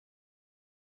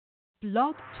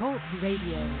Blog Talk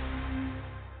Radio.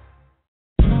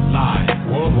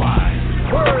 Live worldwide.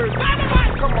 Word.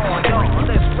 Come on, y'all.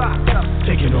 Let's rock up.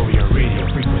 Taking over your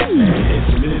radio frequency.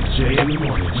 It's Miz J in the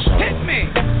morning show. Hit me.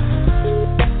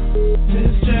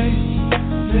 Miz J,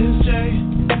 Miz J,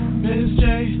 Miz J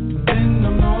in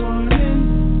the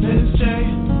morning. Miz J,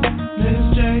 Miz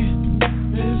J,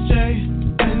 Miz J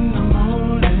in the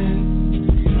morning.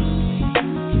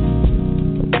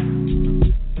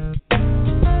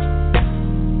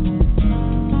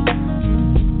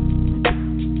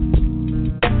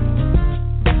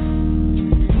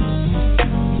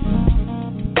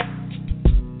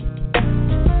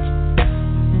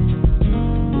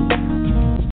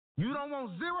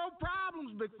 Zero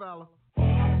problems, big fella.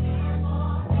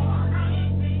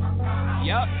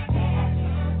 Yup.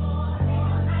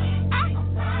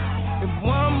 If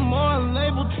one more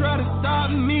label try to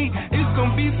stop me, it's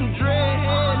gonna be some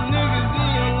dreadhead niggas in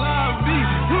your lobby.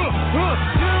 You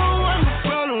don't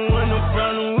want no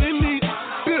problem with me.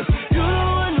 You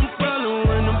don't want no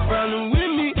problem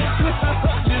with me.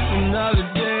 Just another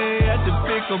day at the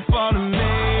pick up all the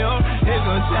mail. They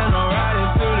gon' channel riding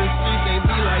through the streets, they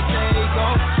be like they go.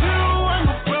 You don't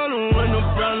want no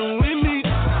problem with me.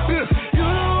 You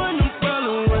don't want no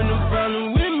problem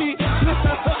with me.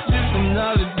 Just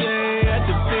another day at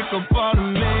the pick up all the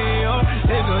mail.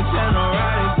 They gon' channel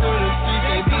riding through the streets,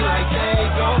 they be like they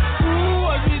go. Ooh,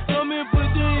 I just come and put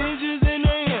the hinges in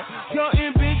their hand.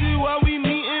 Counting bitches while we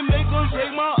meetin', make them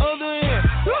shake my other hand.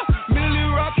 Millie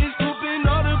rockin', scooping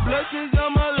all the blessings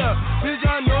on my lap. Bitch,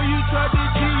 I know you tried to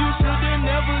cheat, you should've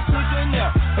never took a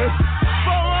nap. What's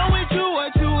wrong with you?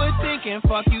 What you were thinking?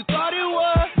 Fuck you thought it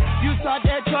was. You thought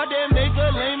that make a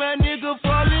lame ass nigga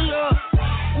fall in love.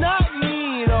 Not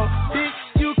me though, bitch.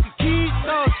 You could keep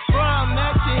those from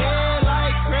at your head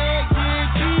like Craig did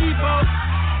Debo.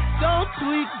 Don't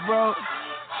tweak, bro.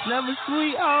 Never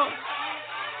sweet out.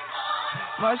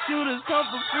 My shooters come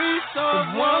for free, so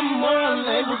if one more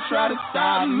label try to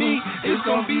stop me, it's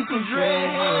gonna be some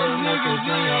dreadhead niggas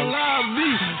in your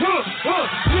lobby.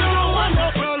 You don't want no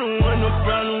problem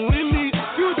with me.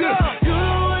 You don't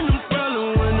want no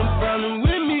problem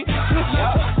with me.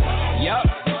 Yup.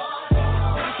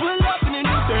 Pull up in the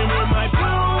new turn, it might be. You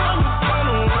don't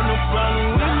want no problem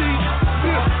with me.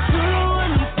 You don't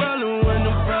want no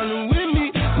problem with me.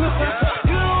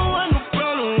 You don't want no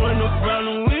problem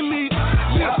with me.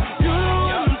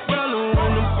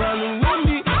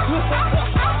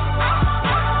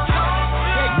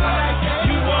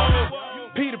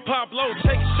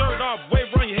 Take your shirt off, wave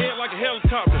around your head like a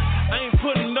helicopter. I ain't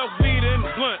putting enough weed in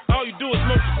the blunt, all you do is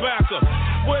smoke tobacco.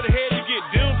 Where the hell you get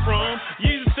them from?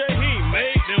 Jesus said he ain't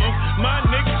made them. My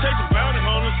niggas chasing bounty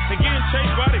hunters and getting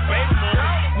chased by their baby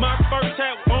mama. My first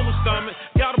hat was on my stomach,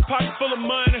 got a pocket full of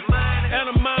money and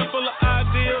a mind full of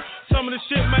ideas. Some of the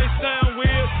shit may sound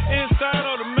weird. Inside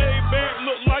of the Maybach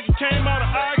look like it came out of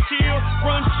IKEA.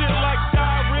 Run shit like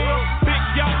diarrhea. Big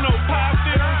yacht, no pie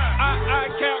fit. I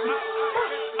captain.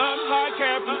 I'm high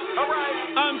capping.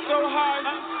 I'm so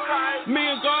high. Me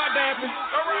and God dapping.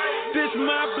 This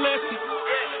my blessing.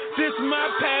 This my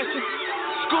passion.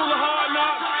 School of hard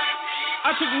knocks.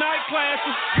 I took night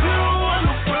classes. You don't want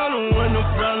no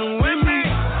problem with me.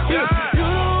 You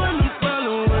don't want no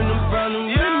problem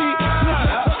with me.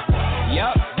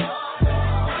 Yup.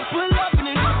 Pull up in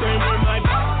the new turn, it might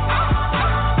be.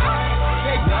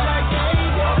 They go like they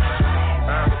go.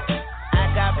 I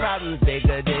got problems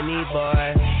bigger than these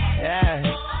boys. Yeah,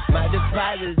 my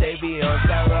deposits, they be on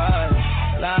steroids.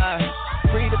 Lord,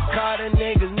 free the Carter,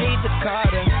 niggas need the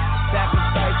Carter.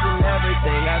 Sacrificing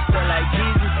everything, I feel like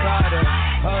Jesus Carter.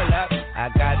 Hold up,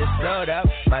 I got it slowed up.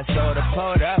 My soda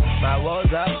pulled up, my woes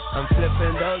up. I'm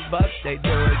flipping those bucks, they do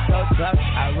it so tough.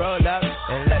 I roll up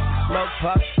and let the smoke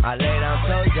puff. I lay down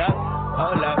toes up,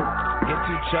 hold up. Get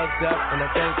you choked up and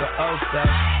I think of old stuff.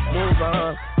 Move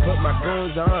on, put my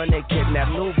goons on, they kidnap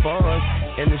newborns.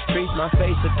 In the streets, my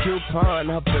face a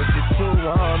coupon, her pussy too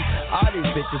warm. All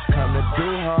these bitches come to do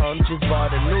harm, just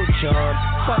bought a new charm.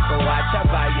 Fuck a watch, I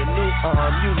buy your new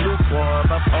arm, you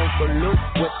lukewarm. I'm Uncle Luke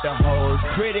with the hoes,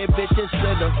 pretty bitches to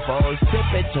the foes.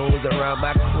 Tipping toes around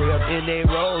my crib in they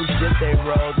rolls, just they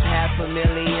rolls. $500,000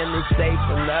 in the safe,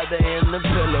 another in the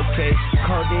pillowcase.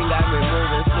 Codeine got me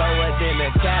moving slower than a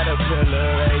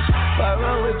caterpillar race. What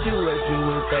wrong with you? What you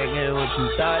was thinking? What you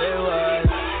thought it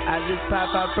was? I just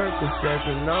pop out Percocets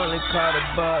and only caught a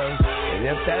buzz. And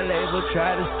if that label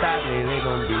try to stop me, they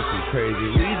gon' be some crazy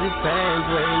Weezy fans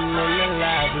waiting in the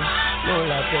lobby. No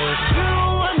like this. You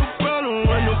don't want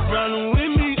no problem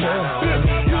with me. You don't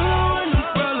want no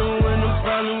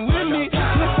problem with me.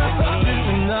 Just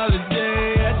another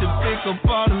day at the pick up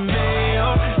all the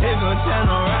mail. They gon'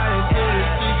 channel riding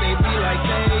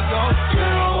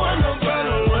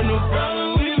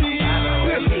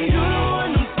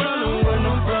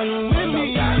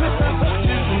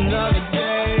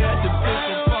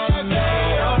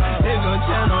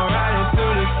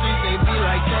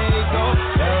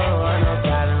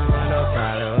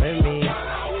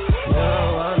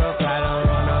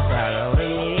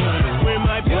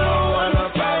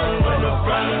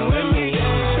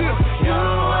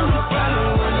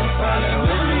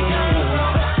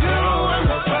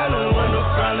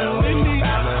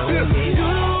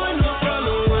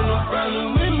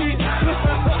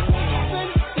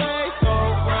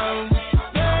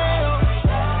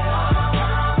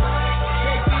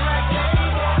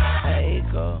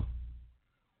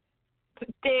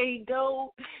J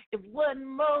go. If one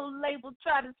more label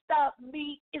try to stop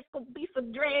me, it's going to be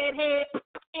some dreadhead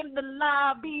in the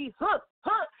lobby. Huh,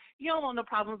 huh. You don't want no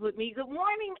problems with me. Good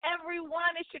morning,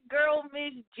 everyone. It's your girl,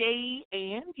 Miz J,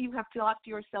 and you have locked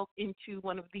yourself into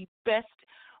one of the best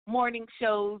morning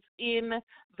shows in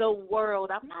the world.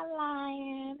 I'm not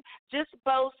lying, just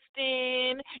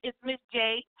boasting. It's Miz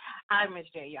J. I'm Miz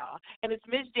J, y'all. And it's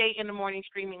Miz J in the morning,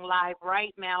 streaming live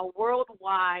right now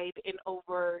worldwide in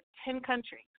over 10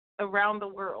 countries around the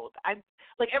world.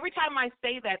 Every time I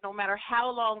say that, no matter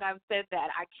how long I've said that,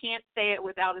 I can't say it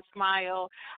without a smile.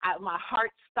 My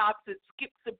heart stops. It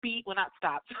skips a beat. Well, not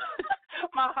stops.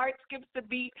 My heart skips a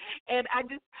beat, and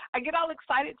I get all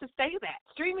excited to say that.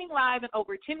 Streaming live in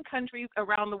over 10 countries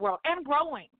around the world and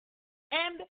growing.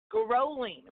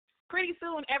 Pretty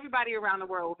soon, everybody around the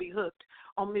world will be hooked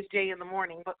on Miz J in the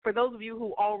morning. But for those of you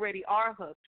who already are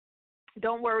hooked,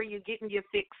 don't worry, you're getting your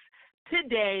fix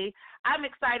today. I'm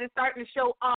excited, starting the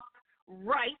show off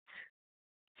right.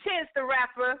 Chance the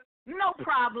Rapper, no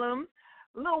problem.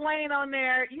 Lil Wayne on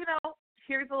there. You know,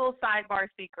 here's a little sidebar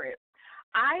secret.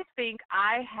 I think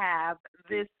I have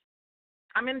this,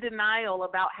 I'm in denial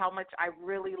about how much I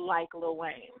really like Lil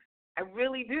Wayne. I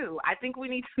really do. I think we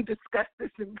need to discuss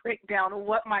this and break down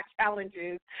what my challenge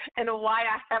is and why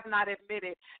I have not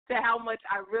admitted to how much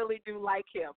I really do like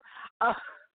him. But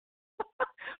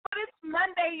it's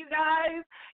Monday, you guys.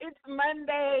 It's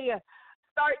Monday.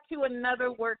 Start to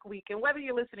another work week. And whether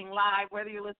you're listening live, whether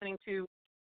you're listening to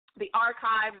the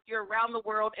archive, if you're around the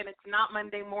world and it's not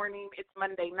Monday morning, it's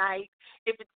Monday night.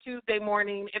 If it's Tuesday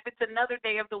morning, if it's another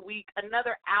day of the week,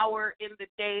 another hour in the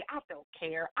day, I don't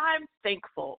care. I'm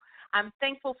thankful. I'm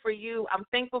thankful for you. I'm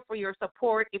thankful for your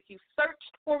support. If you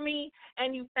searched for me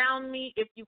and you found me, if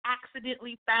you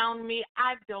accidentally found me,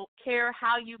 I don't care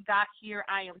how you got here.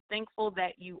 I am thankful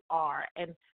that you are.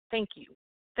 And thank you.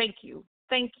 Thank you.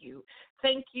 Thank you.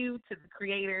 Thank you to the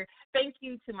Creator. Thank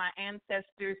you to my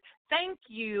ancestors. Thank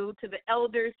you to the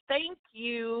elders. Thank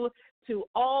you to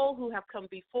all who have come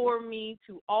before me,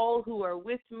 to all who are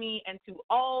with me, and to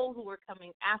all who are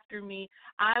coming after me.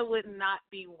 I would not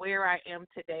be where I am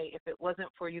today if it wasn't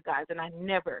for you guys. And I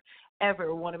never,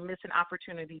 ever want to miss an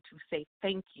opportunity to say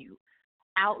thank you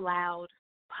out loud,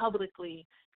 publicly,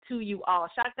 to you all.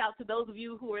 Shout out to those of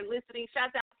you who are listening.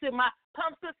 Shout out to my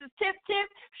pump sisters, Tiff.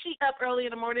 She up early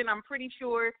in the morning. I'm pretty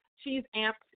sure she's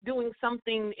amped, doing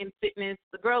something in fitness.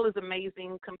 The girl is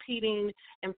amazing, competing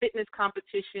in fitness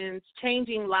competitions,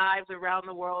 changing lives around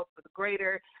the world for the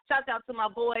greater. Shout out to my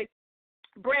boy,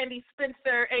 Brandy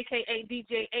Spencer, a.k.a.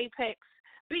 DJ Apex.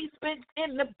 B. Spence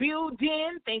in the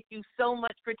building. Thank you so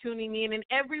much for tuning in, and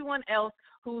everyone else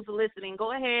who's listening.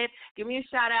 Go ahead, give me a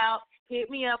shout out. Hit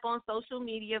me up on social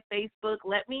media, Facebook.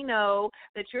 Let me know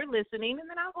that you're listening, and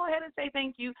then I'll go ahead and say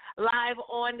thank you live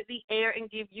on the air and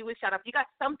give you a shout out. If you got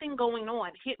something going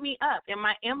on, hit me up in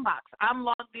my inbox. I'm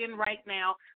logged in right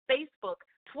now. Facebook,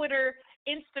 Twitter,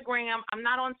 Instagram. I'm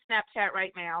not on Snapchat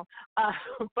right now,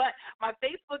 but my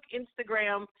Facebook,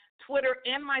 Instagram, Twitter,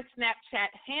 and my Snapchat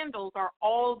handles are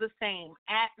all the same,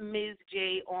 at Miz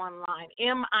J Online,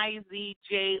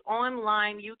 MIZJ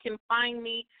Online. You can find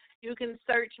me. You can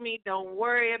search me. Don't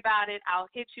worry about it. I'll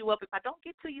hit you up. If I don't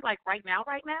get to you like right now,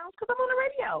 it's because I'm on the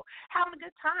radio, having a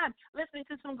good time, listening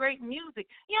to some great music.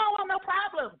 You don't want no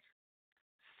problems.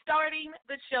 Starting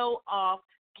the show off,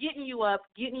 getting you up,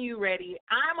 getting you ready.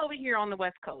 I'm over here on the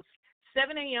West Coast,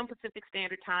 7 a.m. Pacific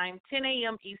Standard Time, 10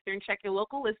 a.m. Eastern. Check your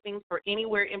local listings for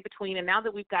anywhere in between. And now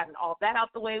that we've gotten all that out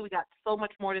the way, we got so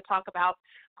much more to talk about.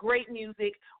 Great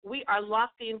music. We are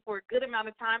locked in for a good amount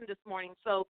of time this morning.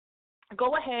 So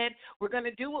go ahead. We're going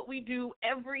to do what we do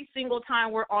every single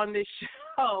time we're on this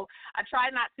show. I try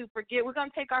not to forget. We're going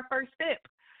to take our first sip.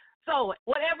 So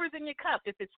whatever's in your cup,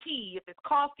 if it's tea, if it's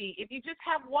coffee, if you just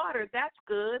have water, that's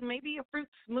good. Maybe a fruit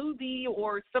smoothie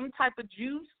or some type of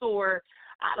juice or,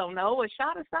 I don't know, a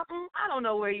shot of something. I don't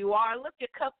know where you are. Look, your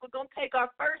cup. We're going to take our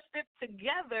first sip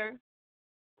together.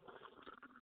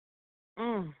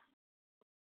 Woo.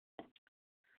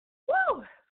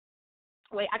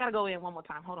 Wait, I got to go in one more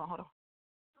time. Hold on.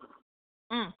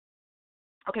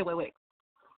 Okay, wait.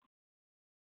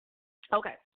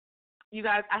 Okay. You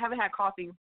guys, I haven't had coffee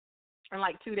in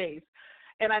like 2 days.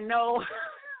 And I know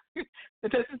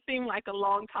it doesn't seem like a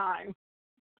long time.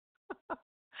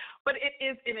 But it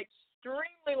is an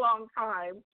extremely long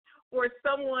time for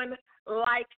someone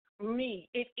like me.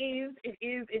 It is.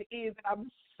 And I'm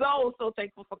so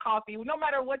thankful for coffee. No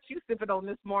matter what you sipping on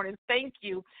this morning, thank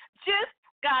you. Just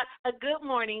got a good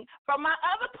morning from my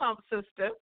other pump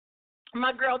sister,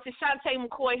 my girl, Tashante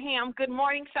McCoy-Ham. Good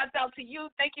morning. Shout out to you.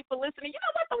 Thank you for listening. You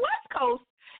know what? The West Coast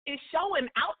is showing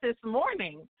out this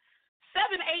morning.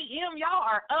 a.m. Y'all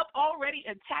are up already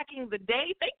attacking the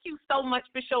day. Thank you so much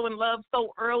for showing love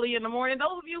so early in the morning.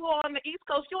 Those of you who are on the East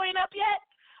Coast, you ain't up yet?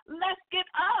 Let's get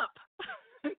up.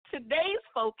 Today's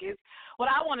focus, what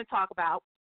I want to talk about,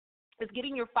 is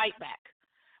getting your fight back.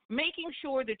 Making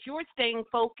sure that you're staying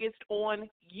focused on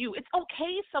you. It's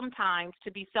okay sometimes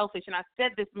to be selfish, and I've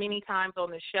said this many times on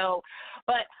the show,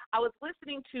 but I was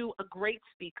listening to a great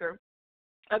speaker,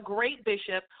 a great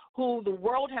bishop who the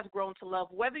world has grown to love,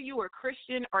 whether you are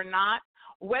Christian or not,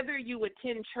 whether you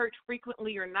attend church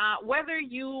frequently or not, whether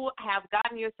you have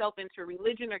gotten yourself into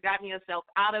religion or gotten yourself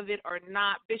out of it or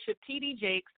not. Bishop T.D.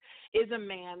 Jakes is a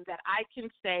man that I can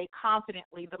say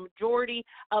confidently the majority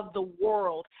of the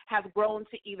world has grown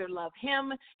to either love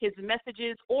him, his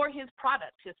messages, or his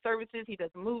products, his services. He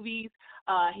does movies.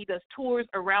 He does tours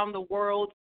around the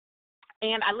world.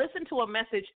 And I listened to a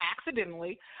message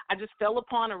accidentally. I just fell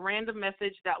upon a random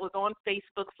message that was on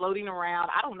Facebook floating around.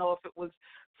 I don't know if it was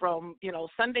from,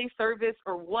 Sunday service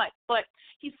or what, but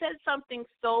he said something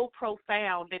so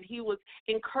profound, and he was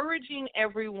encouraging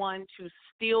everyone to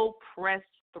still press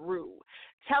through,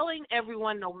 telling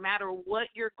everyone no matter what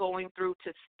you're going through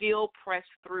to still press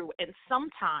through. And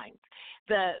sometimes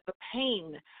the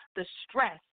pain, the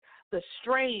stress, the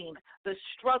strain, the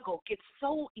struggle gets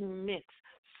so immense,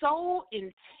 so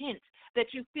intense that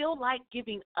you feel like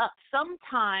giving up.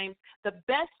 Sometimes the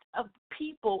best of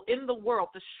people in the world,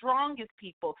 the strongest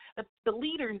people, the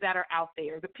leaders that are out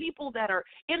there, the people that are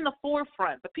in the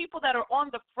forefront, the people that are on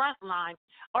the front line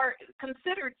are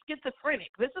considered schizophrenic.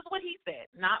 This is what he said,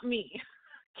 not me.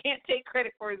 Can't take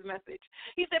credit for his message.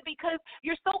 He said because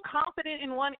you're so confident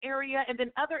in one area and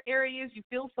then other areas you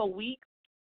feel so weak.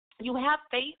 You have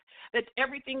faith that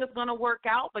everything is going to work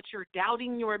out, but you're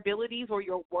doubting your abilities or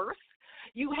your worth.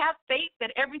 You have faith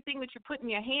that everything that you're putting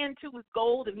your hand to is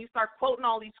gold, and you start quoting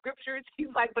all these scriptures. He's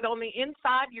like, but on the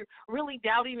inside, you're really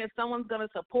doubting if someone's going to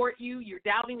support you. You're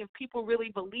doubting if people really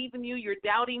believe in you. You're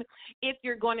doubting if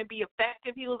you're going to be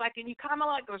effective. He was like, and you kind of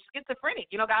like are schizophrenic.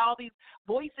 Got all these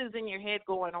voices in your head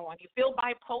going on. You feel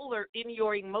bipolar in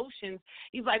your emotions.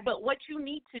 He's like, but what you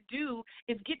need to do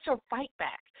is get your fight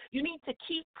back. You need to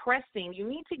keep pressing. You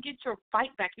need to get your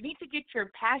fight back. You need to get your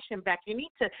passion back. You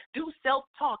need to do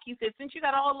self-talk. He said, since you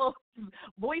got all those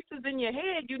voices in your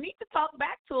head, you need to talk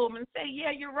back to them and say,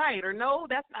 yeah, you're right, or no,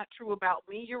 that's not true about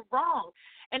me. You're wrong.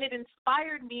 And it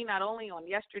inspired me not only on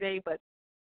yesterday, but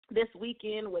this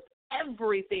weekend with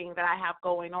everything that I have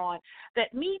going on,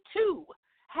 that me too,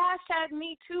 hashtag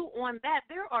me too on that.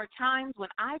 There are times when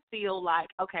I feel like,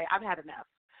 okay, I've had enough.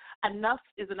 Enough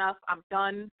is enough. I'm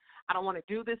done. I don't want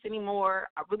to do this anymore.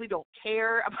 I really don't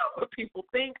care about what people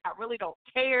think. I really don't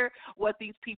care what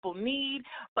these people need,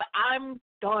 but I'm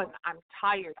done. I'm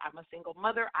tired. I'm a single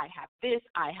mother. I have this.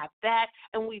 I have that.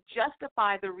 And we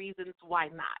justify the reasons why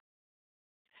not.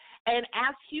 And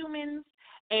as humans,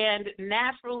 and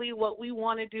naturally what we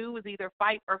want to do is either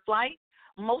fight or flight.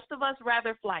 Most of us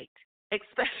rather flight,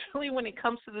 especially when it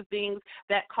comes to the things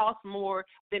that cost more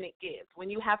than it gives. When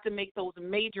you have to make those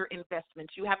major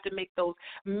investments, you have to make those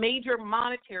major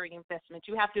monetary investments.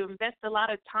 You have to invest a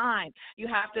lot of time. You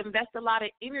have to invest a lot of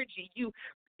energy. You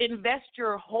invest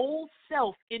your whole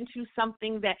self into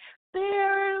something that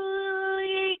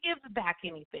barely gives back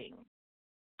anything.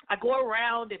 I go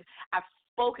around and I've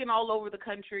spoken all over the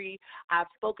country. I've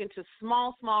spoken to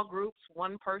small groups,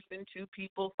 one person, two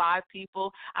people, five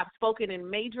people. I've spoken in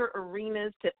major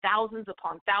arenas to thousands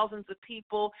upon thousands of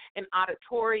people in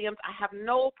auditoriums. I have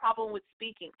no problem with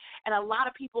speaking. And a lot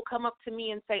of people come up to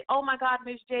me and say, oh, my God,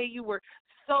 Miz J, you were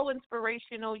so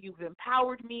inspirational. You've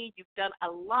empowered me. You've done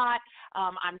a lot.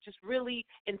 I'm just really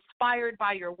inspired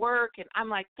by your work. And I'm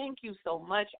like, thank you so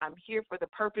much. I'm here for the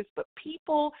purpose. But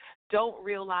people don't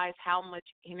realize how much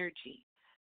energy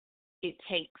it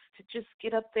takes to just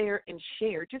get up there and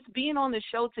share. Just being on the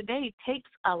show today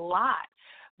takes a lot.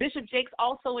 Bishop Jakes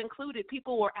also included.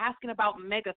 People were asking about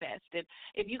MegaFest. And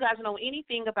if you guys know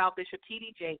anything about Bishop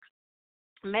T.D. Jakes,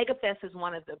 MegaFest is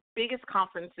one of the biggest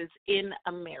conferences in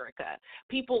America.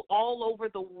 People all over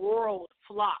the world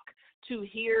flock to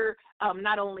hear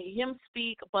not only him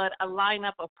speak, but a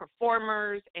lineup of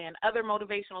performers and other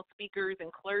motivational speakers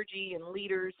and clergy and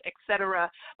leaders, etc.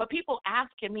 But people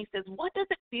ask him, he says, what does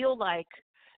it feel like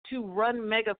to run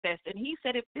MegaFest? And he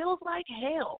said, it feels like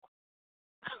hell.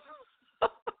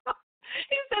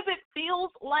 He says it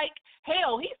feels like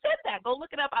hell. He said that. Go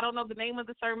look it up. I don't know the name of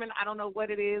the sermon. I don't know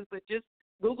what it is, but just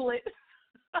Google it.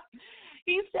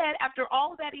 He said, after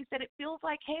all that, he said, it feels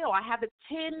like hell. I have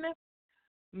a $10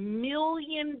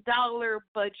 million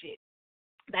budget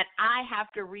that I have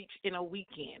to reach in a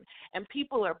weekend, and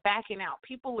people are backing out.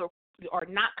 People are are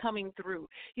not coming through.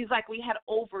 He's like, we had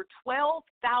over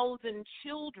 12,000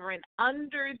 children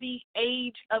under the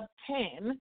age of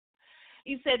 10.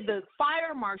 He said the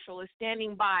fire marshal is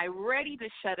standing by ready to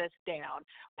shut us down.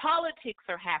 Politics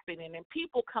are happening and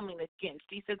people coming against.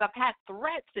 He says, I've had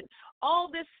threats and all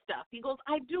this stuff. He goes,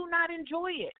 I do not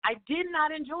enjoy it. I did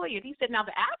not enjoy it. He said, now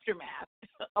the aftermath,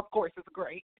 of course, is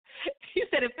great. He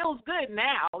said, it feels good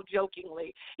now,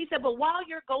 jokingly. He said, but while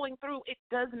you're going through, it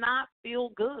does not feel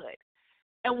good.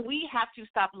 And we have to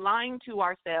stop lying to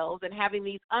ourselves and having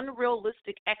these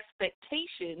unrealistic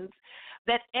expectations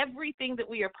that everything that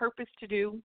we are purposed to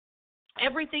do,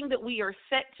 everything that we are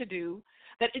set to do,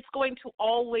 that it's going to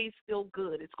always feel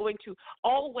good. It's going to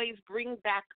always bring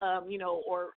back,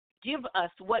 or give us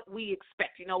what we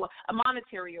expect, a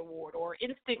monetary award or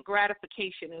instant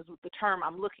gratification is the term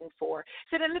I'm looking for.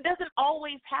 So then it doesn't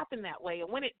always happen that way.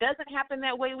 And when it doesn't happen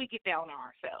that way, we get down on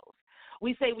ourselves.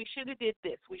 We say we should have did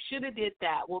this. We should have did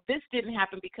that. Well, this didn't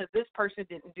happen because this person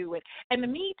didn't do it.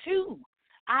 And me too.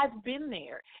 I've been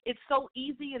there. It's so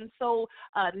easy and so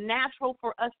natural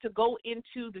for us to go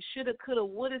into the shoulda, coulda,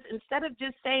 wouldas instead of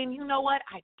just saying, you know what,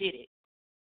 I did it.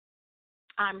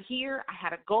 I'm here, I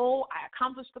had a goal, I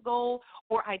accomplished the goal,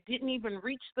 or I didn't even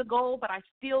reach the goal, but I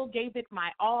still gave it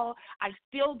my all, I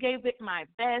still gave it my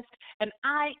best, and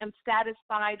I am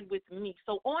satisfied with me.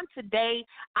 So on today,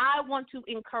 I want to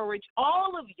encourage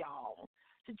all of y'all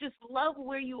to just love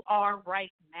where you are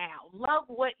right now. Love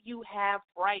what you have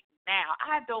right now.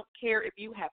 I don't care if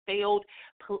you have failed.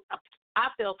 I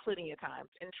failed plenty of times,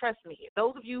 and trust me,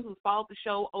 those of you who followed the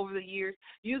show over the years,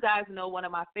 you guys know one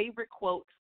of my favorite quotes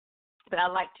that I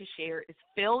like to share is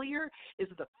failure is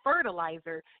the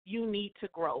fertilizer you need to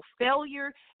grow.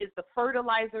 Failure is the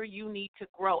fertilizer you need to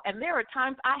grow. And there are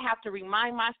times I have to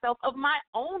remind myself of my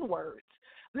own words.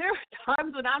 There are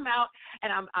times when I'm out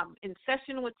and I'm in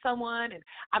session with someone and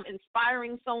I'm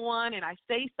inspiring someone and I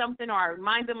say something or I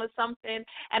remind them of something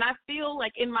and I feel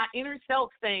like in my inner self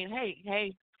saying,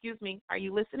 hey, excuse me, are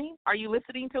you listening? Are you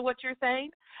listening to what you're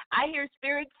saying? I hear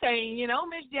spirit saying,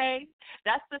 Miz J,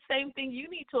 that's the same thing you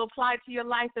need to apply to your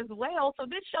life as well. So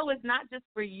this show is not just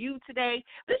for you today.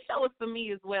 This show is for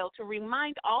me as well, to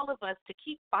remind all of us to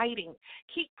keep fighting,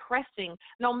 keep pressing,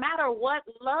 no matter what,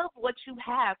 love what you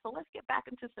have. So let's get back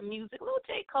into some music. Little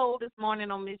J. Cole this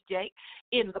morning on Miz J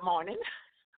in the morning.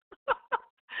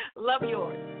 Love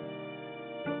yours.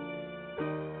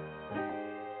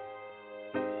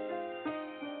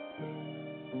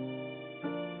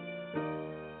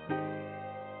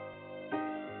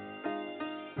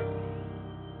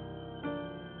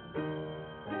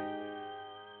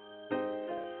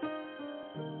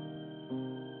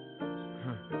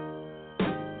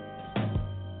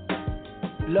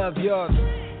 Love yours.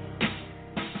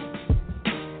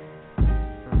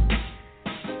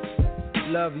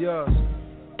 Love yours.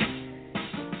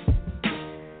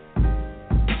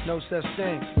 No such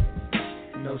thing.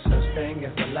 No such thing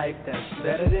as a life that's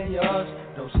better than yours.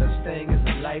 No such thing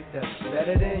as a life that's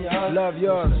better than yours. Love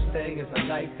yours. No such thing as a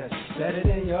life that's better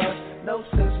than yours. No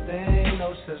such thing,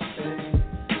 no such thing.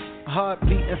 Heart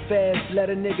beating fast, let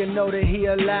a nigga know that he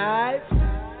alive.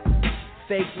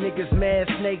 Fake niggas, mad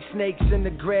snakes in the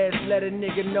grass, let a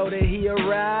nigga know that he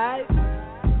arrived.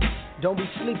 Don't be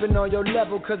sleeping on your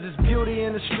level, cause it's beauty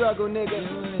in the struggle, nigga.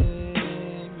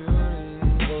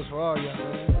 Beauty. Goes for all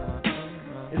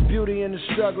y'all. It's beauty in the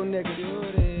struggle, nigga.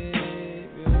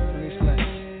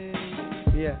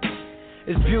 Yeah.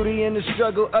 It's beauty in the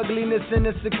struggle, ugliness in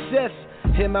the success.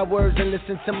 Hear my words and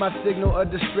listen to my signal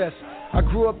of distress. I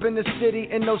grew up in the city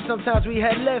and know sometimes we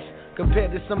had less.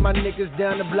 Compared to some of my niggas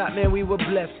down the block, man, we were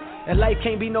blessed. And life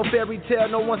can't be no fairy tale,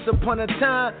 no once upon a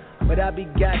time. But I be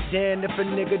goddamn if a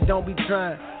nigga don't be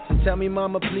trying. So tell me,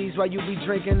 mama, please, why you be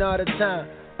drinking all the time?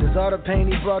 Does all the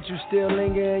pain he brought you still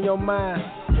linger in your mind?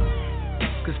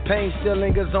 Cause pain still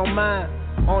lingers on mine.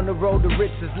 On the road to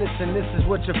riches, listen, this is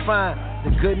what you find.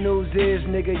 The good news is,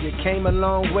 nigga, you came a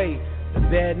long way. The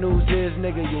bad news is,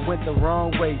 nigga, you went the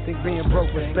wrong way. Think being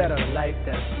broke was better. A life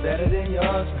that's better than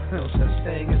yours. No such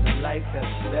thing as a life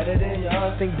that's better than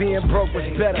yours. Think being broke was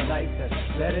better. A life that's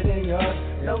better than yours.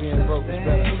 No being broke was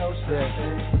better. No such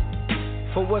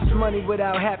thing. For what's money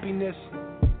without happiness?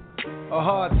 Or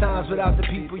hard times without the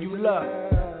people you love?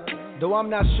 Though I'm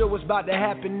not sure what's about to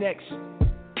happen next,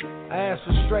 I ask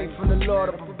for strength from the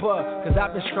Lord up above. Cause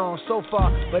I've been strong so far,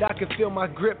 but I can feel my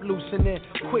grip loosening.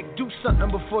 Quick, do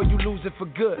something before you lose it for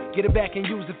good. Get it back and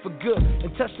use it for good.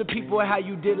 And touch the people how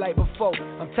you did like before.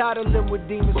 I'm tired of living with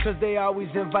demons cause they always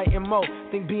inviting more.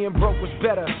 Think being broke was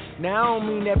better. Now I don't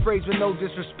mean that phrase with no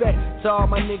disrespect to all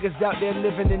my niggas out there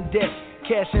living in debt.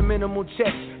 Cash and minimal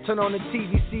checks. Turn on the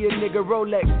TV, see a nigga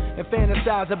Rolex, and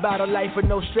fantasize about a life with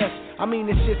no stress. I mean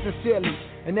this shit sincerely.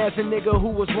 And as a nigga who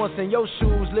was once in your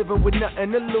shoes, living with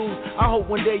nothing to lose, I hope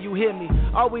one day you hear me.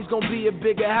 Always gonna be a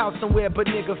bigger house somewhere, but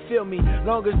nigga feel me.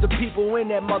 Long as the people in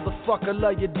that motherfucker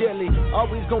love you dearly.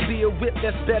 Always gonna be a whip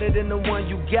that's better than the one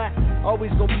you got.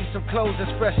 Always gonna be some clothes that's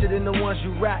fresher than the ones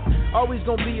you rock. Always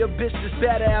gonna be a bitch that's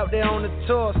better out there on the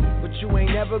tours. But you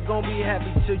ain't never gonna be happy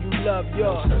till you love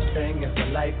yours. No such thing as a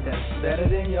life that's better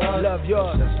than yours. Love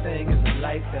yours. No such thing as a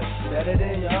life that's better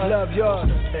than yours. Love yours.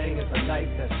 No such thing as a life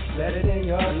that's better than yours.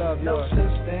 Love no yours.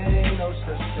 Such thing, no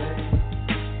such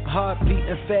thing. Heart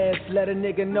beating fast, let a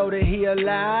nigga know that he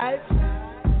alive.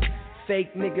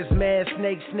 Fake niggas mad,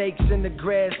 snakes in the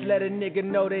grass, let a nigga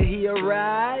know that he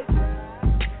arrived.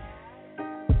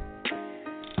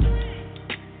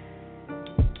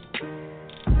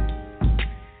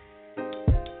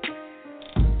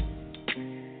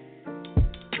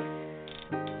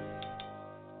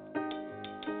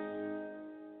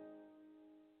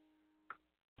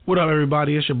 What up,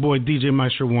 everybody? It's your boy DJ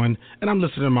Maestro One, and I'm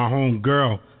listening to my home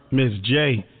girl, Miz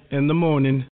J, in the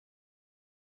morning.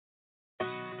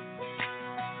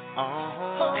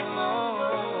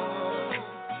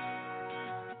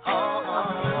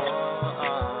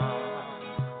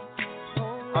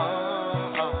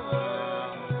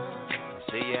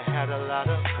 See, you had a lot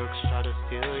of crooks try to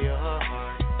steal your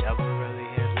heart. Never really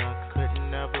had luck, couldn't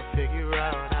never figure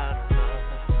out how to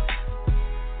love.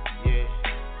 Yeah,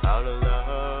 how to love.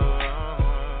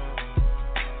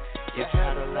 You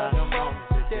had a lot of moments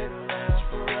that didn't last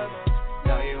forever.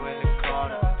 Now you in the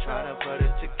corner, trying to put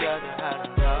it together. How to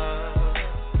love.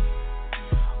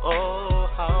 Oh,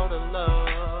 how to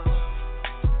love.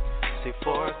 See,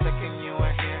 for a second you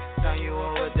were here, now you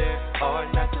over there. Or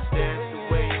not just there,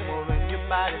 the way you're moving your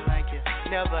body like you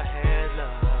never had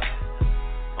love.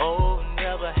 Oh,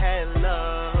 never had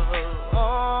love.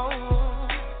 Oh,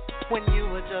 when you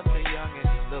were just a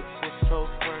youngin', looks were so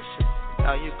precious.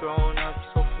 Now you grown up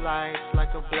so fly, it's like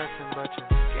a blessing. But you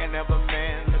can't have a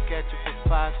man look at you for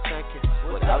 5 seconds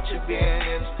without you being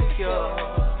insecure.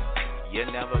 You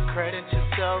never credit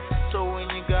yourself, so when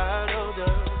you got older,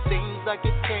 seems like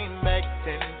it came back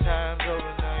 10 times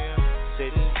over. Now you're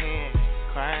sitting here,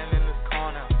 crying in the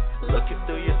corner, looking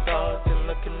through your thoughts and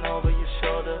looking over your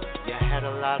shoulder. You had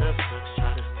a lot of crooks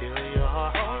try to steal your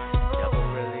heart. Never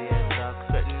really had luck,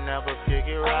 couldn't never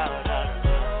figure out how to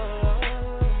love.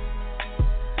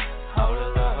 How to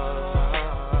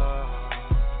love.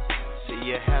 See,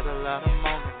 you had a lot of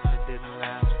moments that didn't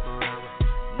last forever.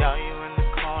 Now you in the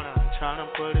corner, trying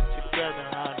to put it together.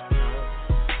 How to love.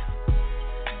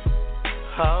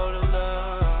 How to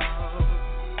love.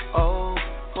 Oh,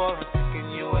 for a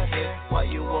second you were here while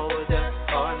you over there.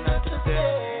 Or not to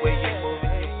there, where you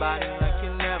moving your body like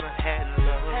you never had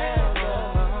love.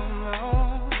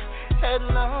 Had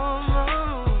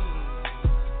love.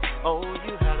 Oh,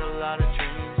 you had a lot of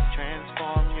dreams,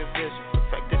 transformed your vision. The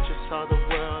fact that you saw the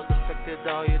world affected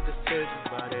all your decisions.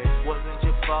 But it wasn't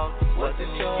your fault,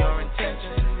 wasn't your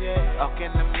intention. Yeah,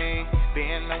 talking to me,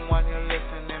 being the one you're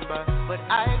listening. But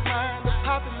I admire the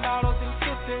popping bottles and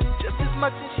kissing just as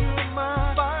much as you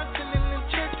admire bartending and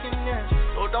tricking. Yeah,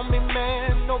 so don't be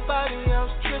mad, nobody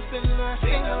else tripping.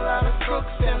 Seen a lot of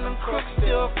crooks and them crooks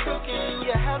still crooking.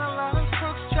 You had a lot of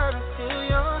crooks try to steal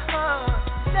your heart.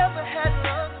 Never had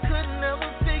love, could never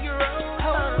figure out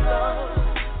how to love.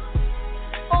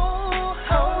 Oh,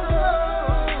 how to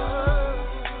love.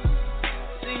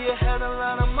 See, you had a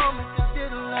lot of moments that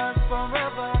didn't last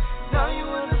forever. Now you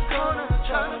in this corner,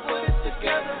 trying to put it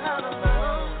together. How to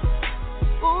love.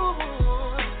 Ooh,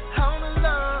 how to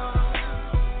love.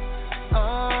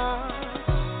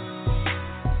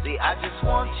 See, I just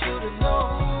want you to know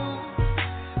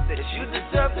that you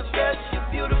deserve the best. You're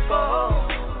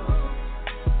beautiful.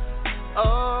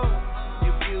 Oh,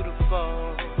 you're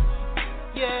beautiful.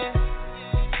 Yeah.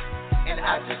 And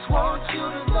I just want you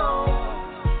to know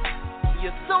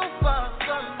you're so far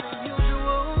from the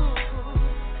usual.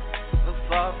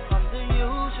 Far from the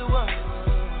usual.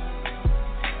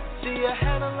 See, I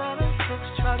had a lot of crooks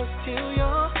try to steal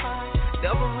your heart.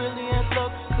 Never really had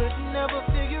luck, could never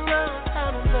figure out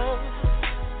how to love.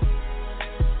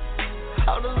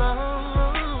 How to love.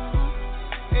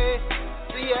 Yeah.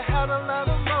 See, I had a lot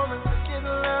of moments that didn't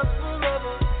last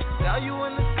forever. Now you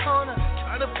in the corner,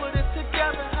 trying to put it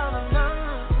together. How to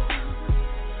love.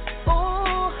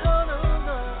 Oh, how to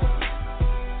love.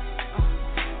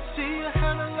 See, I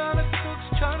had a lot of crooks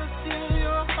trying to steal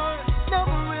your heart.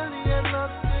 Never really had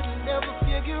luck, couldn't never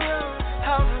figure out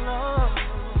how to love.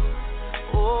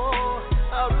 Oh,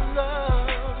 how to love.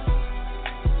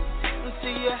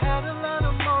 See, you had a lot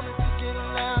of moments that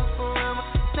didn't last forever.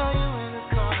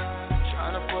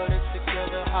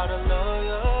 how to love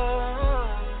you,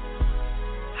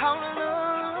 how to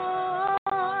love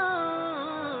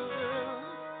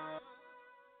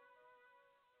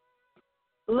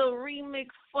you. Little remix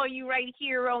for you right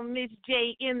here on Miz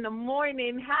J in the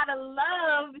morning. How to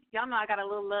love. Y'all know I got a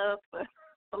little love for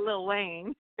Lil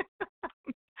Wayne.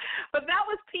 But that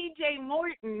was PJ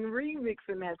Morton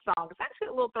remixing that song. It's actually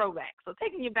a little throwback. So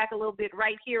taking you back a little bit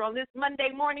right here on this Monday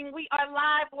morning. We are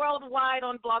live worldwide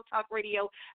on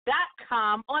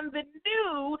blogtalkradio.com on the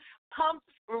new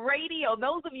Pumps Radio.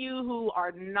 Those of you who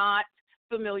are not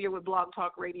familiar with Blog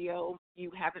Talk Radio, you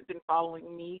haven't been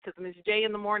following me because Miz J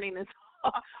in the morning is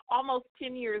almost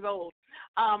 10 years old.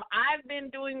 I've been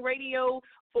doing radio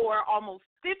for almost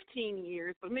 15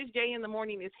 years, but Miz J in the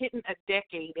morning is hitting a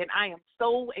decade, and I am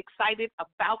so excited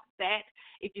about that.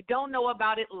 If you don't know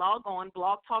about it, log on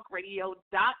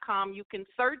blogtalkradio.com. You can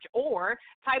search or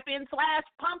type in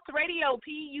 /Pumps Radio,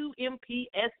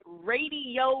 PUMPS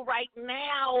Radio right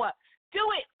now.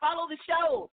 Do it. Follow the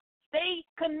show. Stay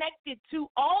connected to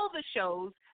all the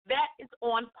shows that is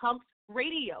on Pumps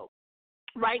Radio.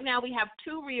 Right now we have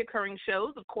 2 reoccurring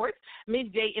shows, of course. Miz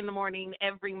J in the morning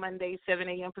every Monday, 7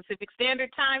 a.m. Pacific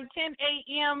Standard Time, 10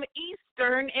 a.m.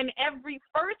 Eastern, and every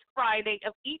first Friday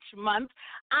of each month,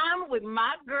 I'm with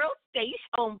my girl Stace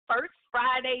on first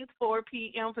Fridays, 4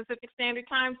 p.m. Pacific Standard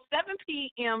Time, 7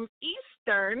 p.m.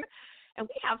 Eastern. And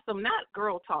we have some not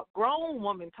girl talk, grown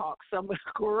woman talk, some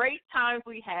great times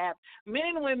we have.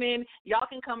 Men and women, y'all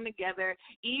can come together,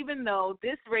 even though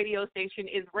this radio station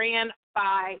is ran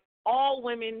by all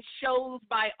women, shows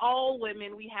by all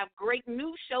women. We have great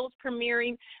new shows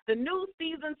premiering. The new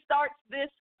season starts this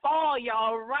fall,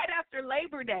 y'all, right after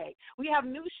Labor Day. We have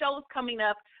new shows coming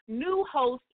up, new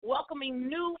hosts, welcoming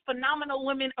new phenomenal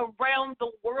women around the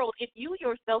world. If you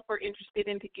yourself are interested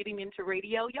in getting into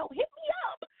radio, yo, hit me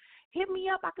up. Hit me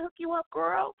up. I can hook you up,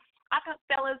 girl.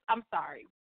 Fellas, I'm sorry.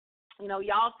 You know,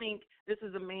 y'all think this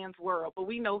is a man's world, but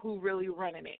we know who really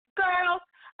running it. Girls.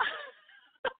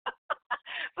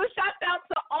 So shout out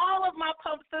to all of my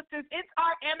Pump Sisters. It's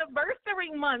our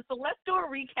anniversary month, so let's do a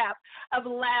recap of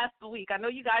last week. I know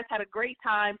you guys had a great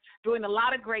time doing a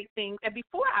lot of great things. And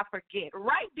before I forget,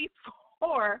 right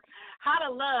before How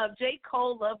to Love, J.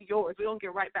 Cole, Love Yours. We're going to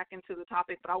get right back into the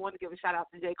topic, but I want to give a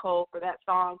shout-out to J. Cole for that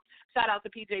song. Shout-out to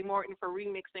P.J. Morton for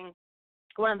remixing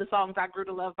one of the songs I Grew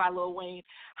to Love by Lil Wayne,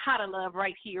 How to Love,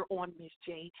 right here on Miz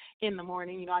J in the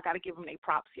morning. You know, I got to give them their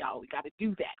props, y'all. We got to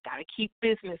do that. Got to keep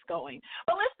business going.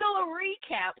 But let's do a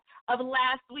recap of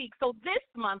last week. So this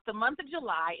month, the month of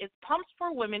July, is Pumps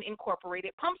for Women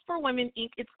Incorporated. Pumps for Women,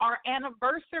 Inc. It's our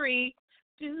anniversary.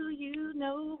 Do you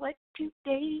know what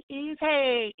today is?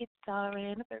 Hey, it's our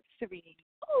anniversary.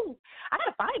 Ooh, I got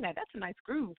to find that. That's a nice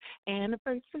groove.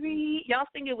 Anniversary. Y'all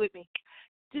sing it with me.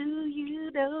 Do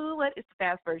you know what? It's the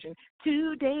fast version.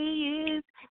 Today is,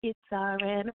 it's our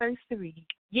anniversary.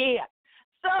 Yeah.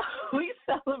 So we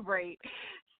celebrate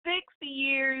 6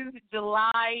 years,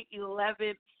 July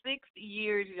 11th, 6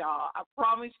 years, y'all. I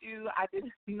promise you, I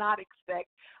did not expect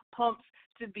Pumps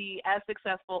to be as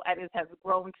successful as it has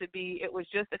grown to be. It was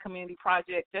just a community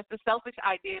project, just a selfish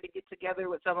idea to get together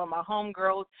with some of my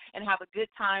homegirls and have a good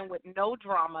time with no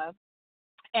drama.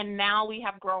 And now we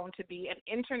have grown to be an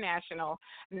international,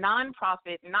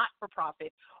 nonprofit,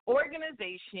 not-for-profit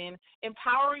organization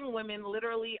empowering women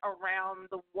literally around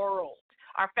the world.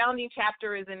 Our founding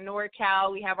chapter is in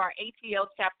NorCal. We have our ATL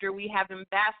chapter. We have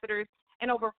ambassadors in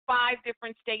over 5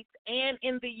 different states and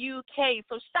in the UK.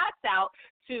 So shouts out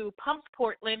to Pumps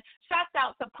Portland. Shouts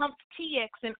out to Pumps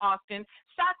TX in Austin.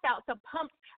 Shouts out to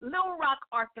Pumps Little Rock,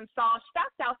 Arkansas.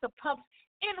 Shouts out to Pumps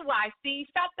NYC.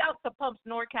 Shouts out to Pumps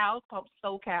NorCal, Pumps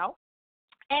SoCal,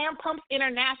 and Pumps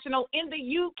International in the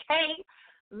UK.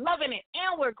 Loving it,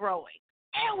 and we're growing,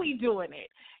 and we doing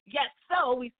it. Yes,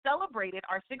 so we celebrated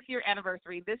our 6-year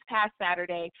anniversary this past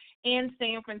Saturday in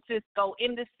San Francisco,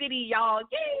 in the city, y'all.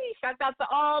 Yay! Shouts out to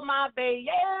all my Bay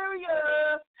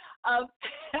Area of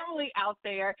family out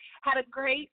there. Had a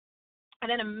great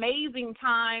and an amazing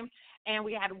time. And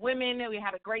we had women, and we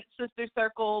had a great sister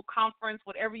circle conference,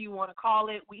 whatever you want to call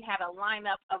it. We had a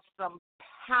lineup of some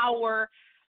power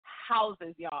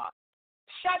houses, y'all.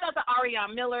 Shout out to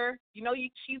Ariane Miller. You know,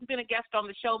 she's been a guest on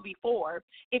the show before.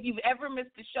 If you've ever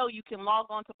missed the show, you can log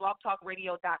on to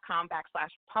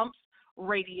blogtalkradio.com/Pumps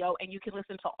Radio, and you can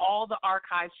listen to all the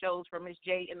archive shows from Miz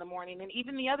J in the morning and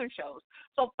even the other shows.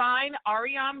 So find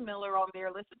Ariane Miller on there.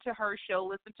 Listen to her show.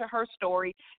 Listen to her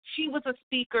story. She was a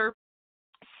speaker.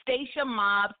 Stacia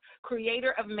Mobbs,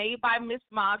 creator of Made by Miss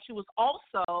Mobbs. She was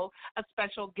also a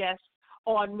special guest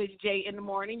on Miz J in the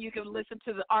morning. You can listen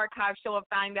to the archive show and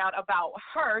find out about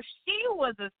her. She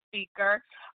was a speaker.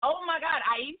 Oh, my God,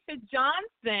 Aisha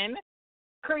Johnson,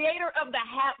 creator of the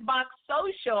Hatbox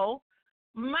Social,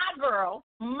 my girl,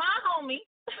 my homie,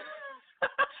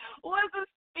 was a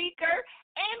speaker.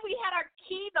 And we had our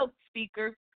keynote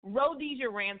speaker, Rhodesia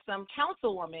Ransom,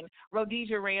 Councilwoman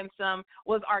Rhodesia Ransom,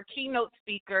 was our keynote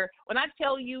speaker. When I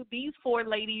tell you these four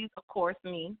ladies, of course,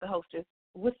 me, the hostess,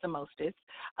 with the mostest,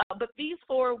 but these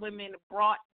four women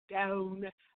brought down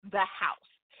the house.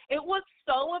 It was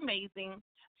so amazing,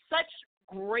 such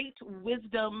great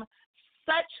wisdom,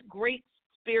 such great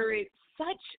spirit,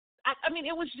 I mean,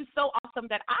 it was just so awesome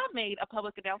that I made a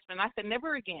public announcement. I said,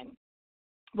 never again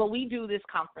will we do this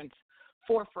conference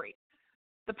for free.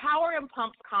 The Power and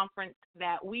Pumps conference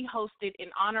that we hosted in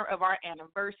honor of our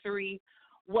anniversary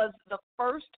was the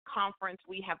first conference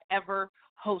we have ever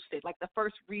hosted, like the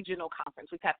first regional conference.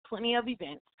 We've had plenty of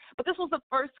events, but this was the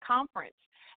first conference.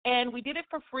 And we did it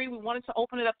for free. We wanted to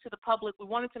open it up to the public. We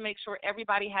wanted to make sure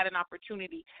everybody had an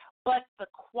opportunity. But the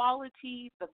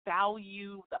quality, the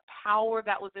value, the power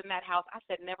that was in that house, I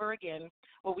said never again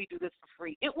will we do this for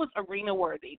free. It was arena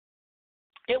worthy.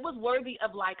 It was worthy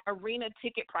of, like, arena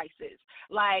ticket prices.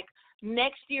 Like,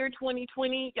 next year,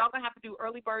 2020, y'all going to have to do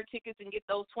early bird tickets and get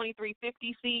those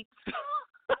 2350 seats.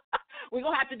 We're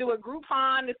going to have to do a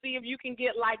Groupon to see if you can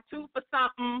get, like, 2 for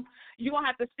something. You're going to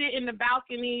have to sit in the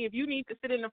balcony. If you need to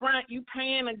sit in the front, you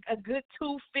paying a good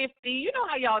 $250. You know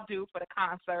how y'all do for the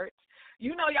concerts.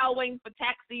 You know y'all waiting for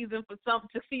tax season for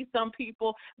to see some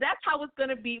people. That's how it's going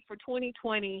to be for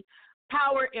 2020.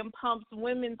 Power and Pumps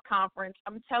Women's Conference.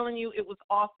 I'm telling you, it was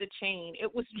off the chain.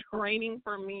 It was draining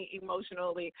for me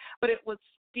emotionally, but it was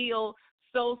still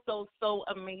so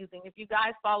amazing. If you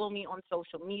guys follow me on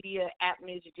social media at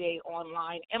Miz J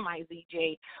Online,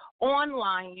 MIZJ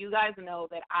Online, you guys know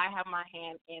that I have my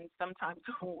hand in sometimes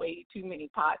way too many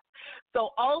pots. So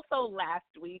also last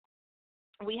week,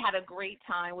 we had a great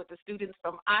time with the students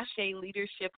from Ashe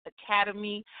Leadership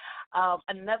Academy.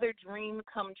 Another dream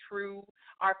come true.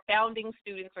 Our founding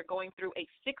students are going through a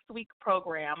 6-week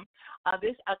program.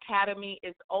 This academy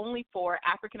is only for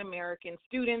African-American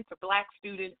students or Black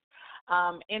students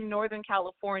in Northern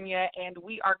California, and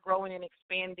we are growing and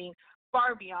expanding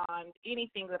far beyond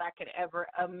anything that I could ever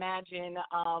imagine.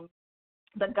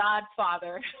 The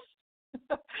Godfather,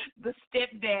 the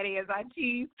stepdaddy, as I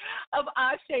tease, of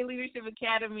Ashe Leadership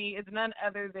Academy is none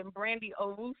other than Brandy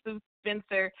Owusu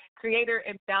Spencer, creator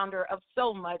and founder of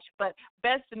so much, but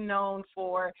best known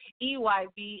for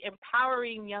EYB,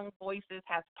 Empowering Young Voices,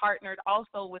 has partnered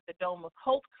also with the Dome of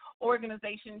Hope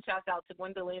organization. Shouts out to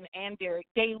Gwendolyn and Derek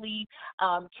Daly.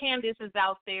 Candace is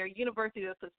out there, University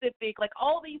of the Pacific. Like,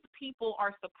 all these people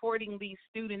are supporting these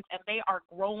students, and they are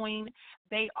growing.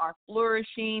 They are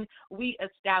flourishing. We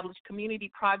establish community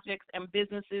projects and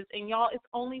businesses, and y'all, it's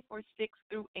only for 6th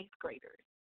through 8th graders.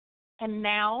 And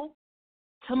now,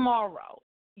 tomorrow,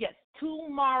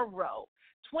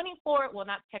 24, well,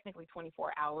 not technically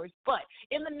 24 hours, but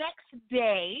in the next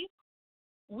day,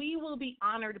 we will be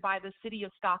honored by the city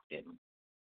of Stockton.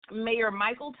 Mayor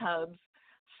Michael Tubbs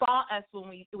saw us when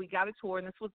we got a tour, and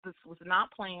this was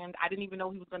not planned. I didn't even know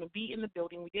he was going to be in the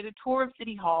building. We did a tour of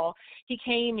City Hall. He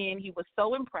came in. He was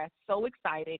so impressed, so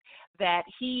excited that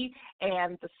he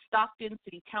and the Stockton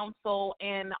City Council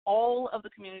and all of the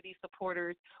community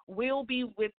supporters will be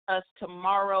with us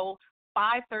tomorrow,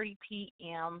 5:30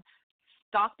 p.m.,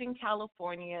 Stockton,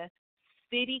 California,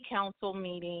 City Council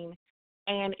meeting.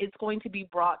 And it's going to be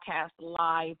broadcast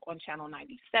live on Channel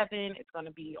 97. It's going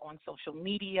to be on social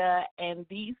media. And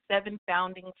these 7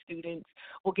 founding students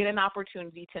will get an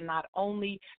opportunity to not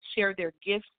only share their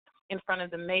gifts in front of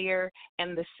the mayor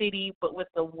and the city, but with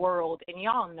the world. And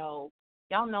y'all know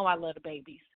I love the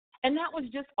babies. And that was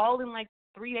just all in like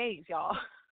 3 days, y'all.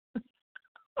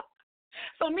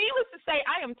 So needless to say,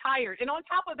 I am tired. And on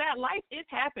top of that, life is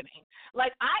happening.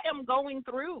 Like, I am going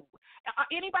through.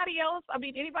 Anybody else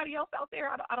out there?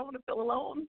 I don't want to feel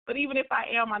alone. But even if I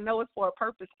am, I know it's for a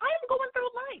purpose. I am going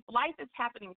through life. Life is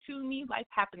happening to me. Life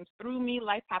happens through me.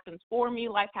 Life happens for me.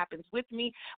 Life happens with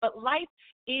me. But life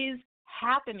is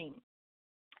happening.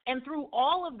 And through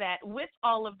all of that, with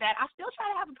all of that, I still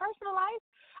try to have a personal life.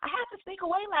 I had to sneak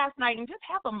away last night and just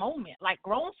have a moment, like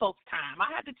grown folks time.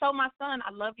 I had to tell my son,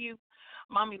 I love you.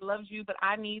 Mommy loves you, but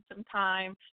I need some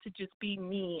time to just be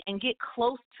me and get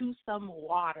close to some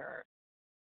water.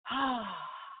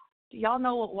 Do y'all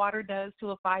know what water does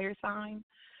to a fire sign?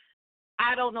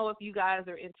 I don't know if you guys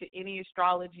are into any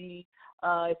astrology,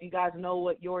 if you guys know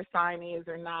what your sign is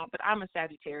or not, but I'm a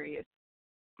Sagittarius.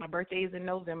 My birthday is in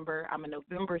November. I'm a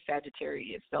November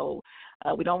Sagittarius, so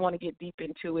we don't want to get deep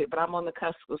into it, but I'm on the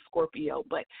cusp of Scorpio.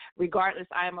 But regardless,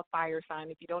 I am a fire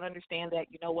sign. If you don't understand that,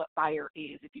 you know what fire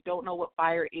is. If you don't know what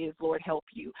fire is, Lord help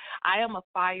you. I am a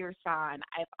fire sign.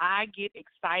 If I get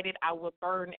excited, I will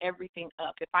burn everything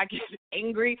up. If I get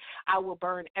angry, I will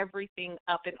burn everything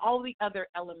up. And all the other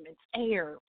elements,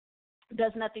 air,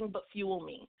 does nothing but fuel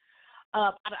me. I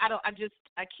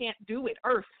can't do it.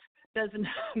 Earth does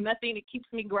nothing. It keeps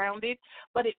me grounded,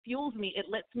 but it fuels me. It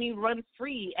lets me run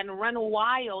free and run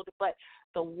wild. But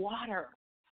the water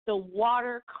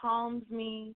calms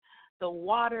me. The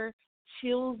water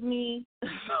chills me.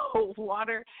 The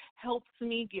water helps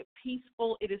me get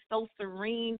peaceful. It is so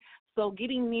serene. So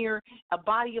getting near a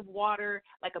body of water,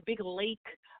 like a big lake,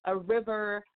 a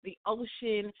river, the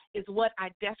ocean, is what I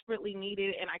desperately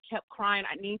needed, and I kept crying.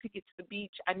 I need to get to the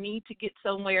beach. I need to get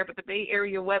somewhere. But the Bay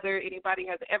Area weather, anybody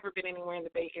has ever been anywhere in the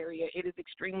Bay Area, it is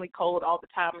extremely cold all the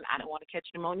time, and I don't want to catch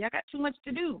pneumonia. I got too much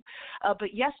to do.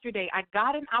 But yesterday I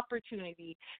got an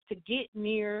opportunity to get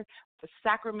near the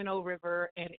Sacramento River,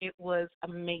 and it was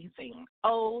amazing.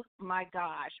 Oh, my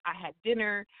gosh. I had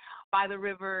dinner by the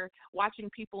river, watching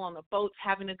people on the boats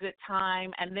having a good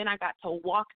time, and then I got to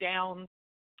walk down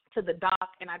to the dock,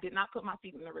 and I did not put my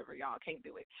feet in the river, y'all. Can't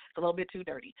do it. It's a little bit too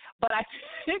dirty. But I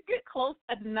did get close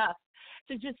enough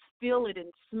to just feel it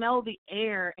and smell the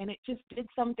air, and it just did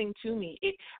something to me.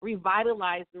 It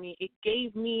revitalized me. It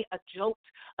gave me a jolt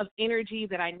of energy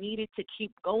that I needed to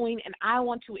keep going, and I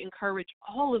want to encourage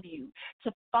all of you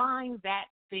to find that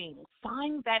thing,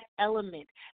 find that element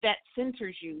that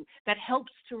centers you, that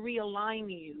helps to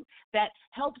realign you, that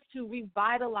helps to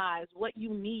revitalize what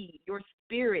you need, your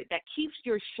spirit, that keeps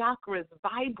your chakras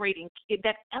vibrating,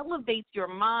 that elevates your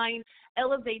mind,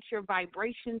 elevates your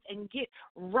vibrations, and get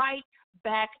right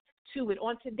back to it.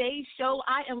 On today's show,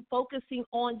 I am focusing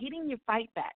on getting your fight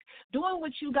back, doing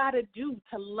what you got to do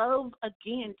to love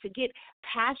again, to get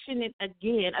passionate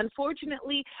again.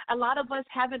 Unfortunately, a lot of us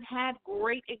haven't had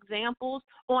great examples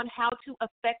on how to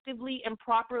effectively and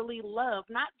properly love,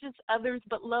 not just others,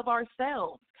 but love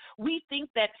ourselves. We think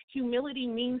that humility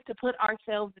means to put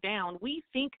ourselves down. We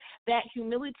think that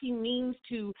humility means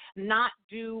to not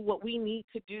do what we need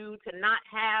to do, to not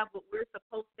have what we're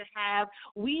supposed to have.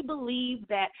 We believe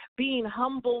that being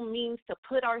humble means to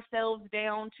put ourselves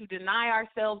down, to deny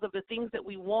ourselves of the things that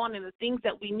we want and the things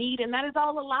that we need, and that is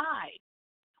all a lie.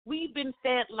 We've been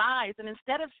fed lies, and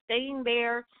instead of staying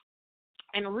there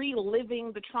and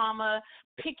reliving the trauma,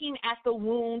 picking at the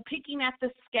wound, picking at the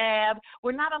scab,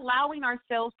 we're not allowing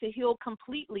ourselves to heal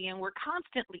completely, and we're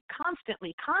constantly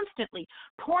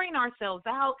pouring ourselves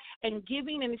out and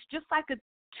giving, and it's just like a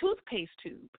toothpaste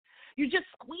tube. You're just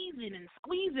squeezing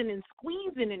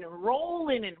and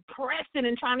rolling and pressing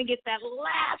and trying to get that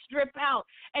last drip out,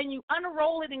 and you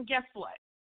unroll it, and guess what?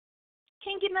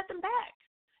 Can't get nothing back.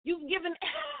 You've given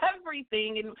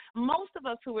everything, and most of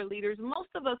us who are leaders, most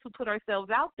of us who put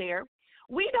ourselves out there,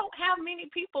 we don't have many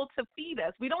people to feed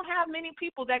us. We don't have many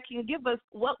people that can give us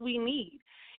what we need,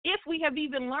 if we have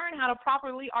even learned how to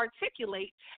properly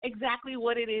articulate exactly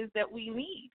what it is that we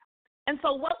need. And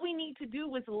so what we need to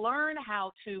do is learn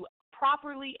how to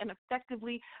properly and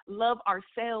effectively love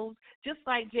ourselves. Just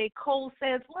like J. Cole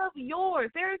says, love yours.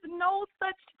 There is no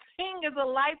such thing as a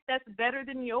life that's better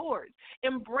than yours.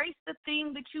 Embrace the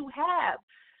thing that you have.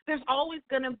 There's always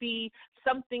going to be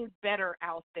something better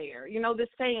out there. You know, the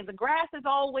saying, the grass is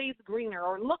always greener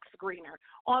or looks greener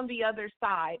on the other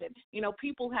side. And, you know,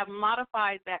 people have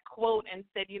modified that quote and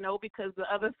said, you know, because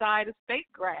the other side is fake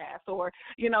grass, or,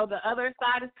 you know, the other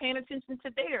side is paying attention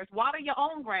to theirs. Water your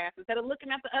own grass instead of looking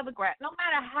at the other grass. No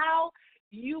matter how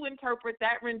you interpret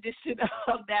that rendition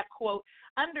of that quote,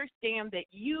 understand that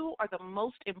you are the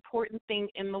most important thing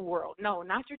in the world. No,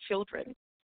 not your children.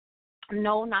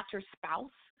 No, not your spouse.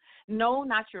 No,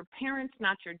 not your parents,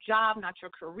 not your job, not your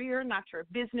career, not your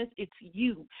business. It's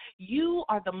you. You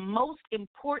are the most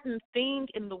important thing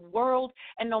in the world,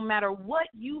 and no matter what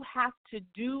you have to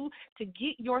do to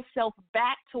get yourself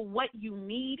back to what you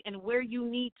need and where you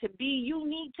need to be, you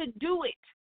need to do it.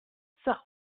 So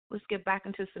let's get back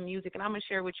into some music, and I'm going to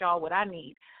share with y'all what I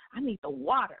need. I need the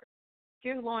water.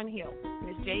 Here's Lauryn Hill,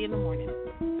 Miz J in the morning.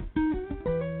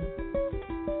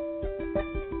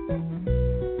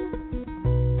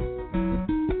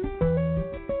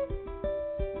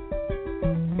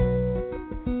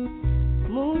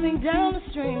 Down the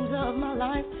streams of my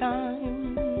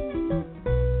lifetime,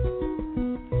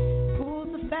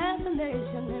 pools of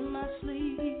fascination in my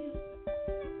sleep,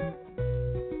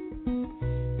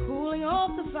 cooling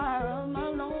off the fire of my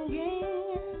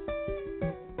longing,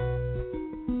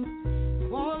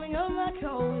 warming up my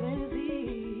cold and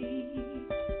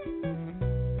deep.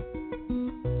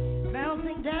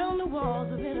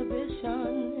 walls of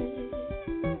inhibition,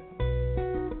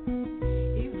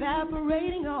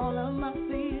 evaporating all of my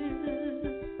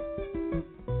fears,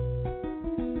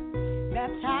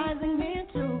 baptizing me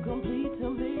into complete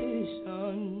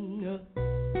submission,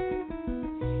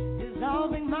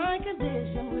 dissolving my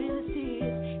condition with his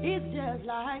tears. It's just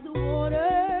like the water.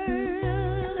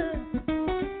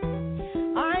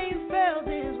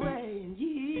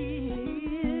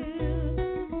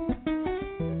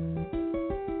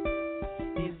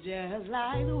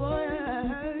 Like the water,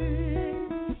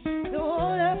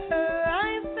 I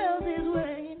ain't felt this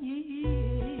way in years.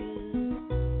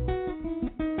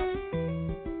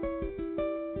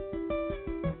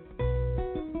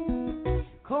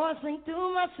 Coursing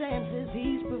through my senses,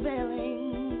 he's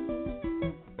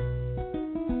prevailing,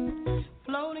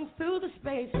 floating through the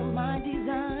space of my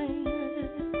design,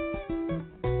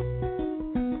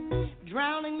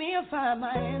 drowning me, I find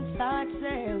my inside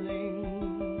sailing,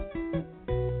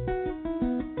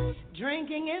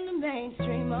 drinking in the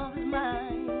mainstream of his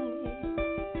mind,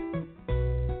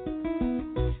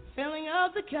 filling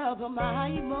up the cup of my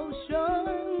emotions,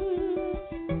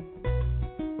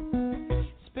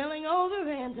 spilling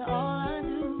over into all I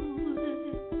do.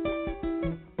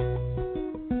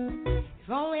 If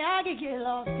only I could get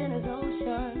lost in his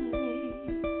ocean,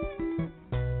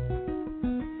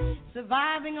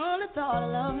 surviving on the thought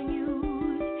of loving you.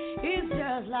 It's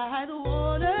just like the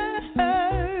water.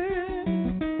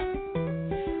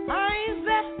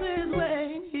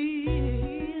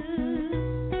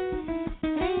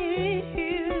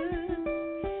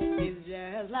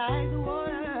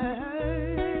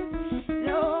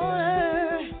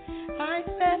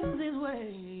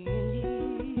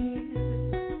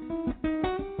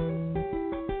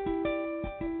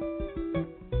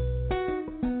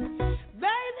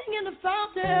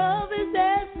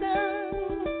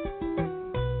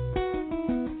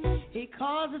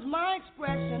 Causes my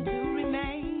expression to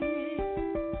remain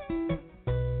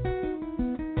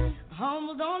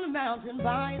humbled on the mountain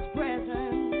by his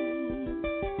presence,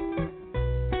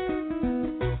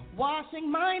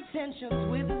 washing my intentions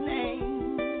with his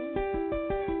name,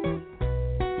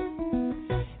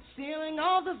 sealing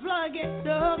all the floodgates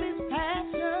of his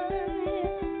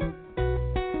passion,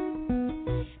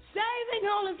 saving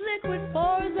all his liquid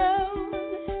for his own,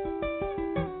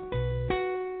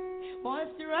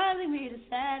 moisturizing me to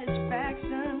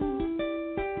satisfaction.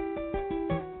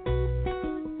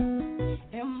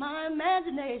 In my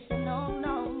imagination, oh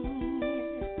no,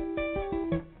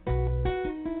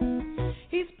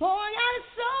 he's pouring out his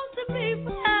soul to me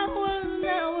for hours and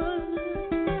hours,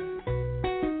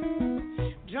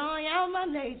 drawing out my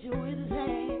nature with his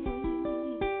hand,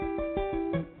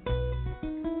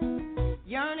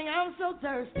 yearning, I'm so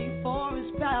thirsty for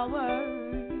his power,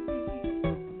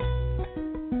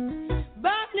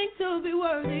 to be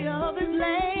worthy of his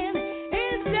land.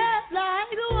 It's just like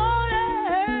the water.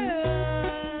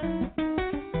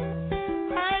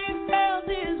 I ain't felt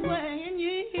this way in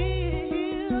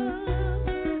years.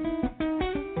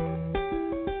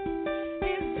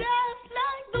 It's just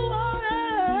like the water.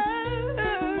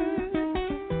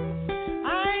 I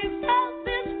ain't felt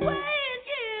this way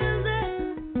in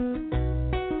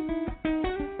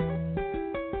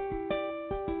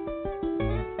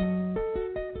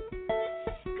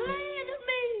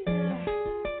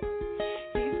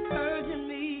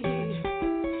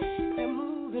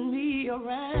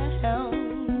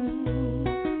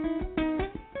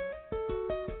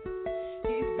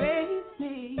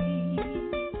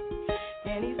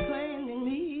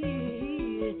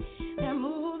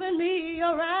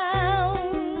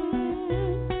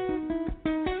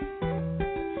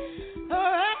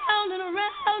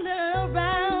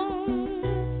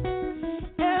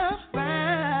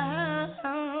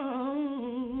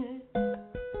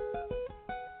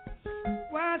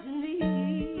watching me,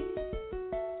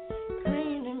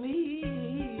 cleaning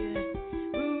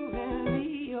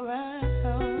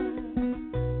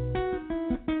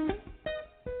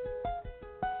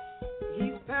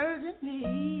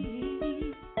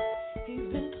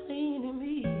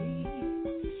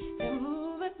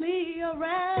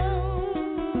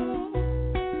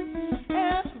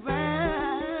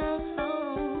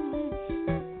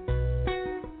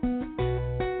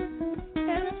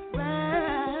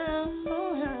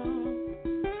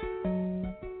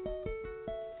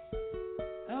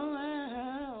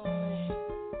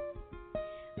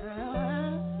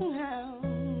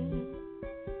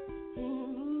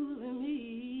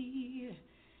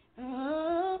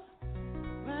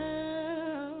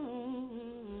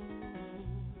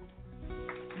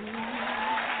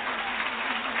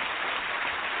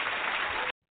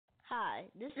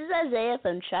This is Isaiah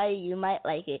from Try. You might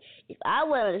like it. If I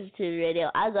want to listen to the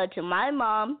radio, I go to my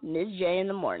mom, Miz J, in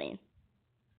the morning.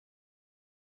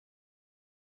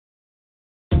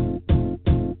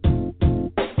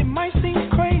 It might seem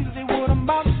crazy what I'm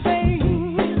about to say.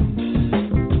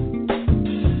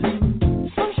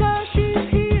 Sunshine, she's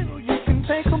here. You can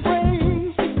take a break.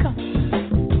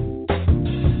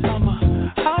 I'm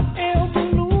a hot air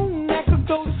balloon that could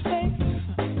go to space.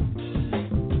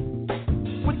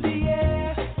 With the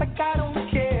air, like I don't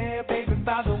care, baby,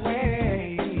 by the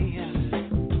way.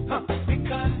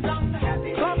 Because I'm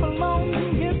happy. Clap along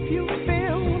if you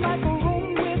feel like a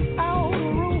room without a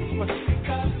roof.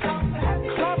 Because I'm happy.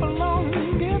 Clap along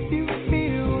if you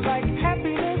feel like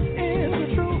happiness is the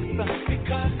truth.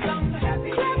 Because I'm happy.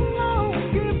 Clap along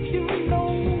if you know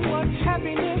what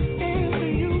happiness is to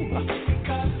you.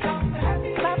 Because I'm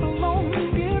happy. Clap along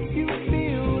if you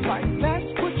feel like that's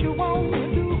what you want to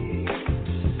do.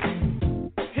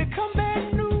 Here come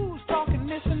bad news, talking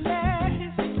this and that.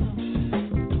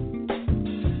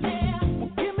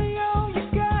 Well, give me all you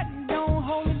got and don't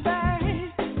hold it back.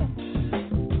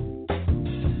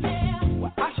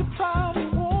 Well, I should probably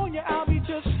warn you, I'll be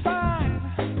just fine.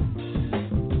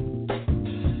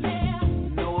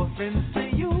 No offense to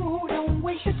you, don't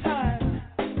waste your time.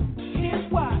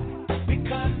 Here's why.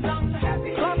 Because I'm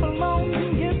happy. Clap along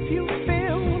if you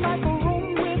feel like a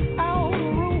room without a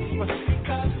roof.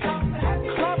 Because I'm happy.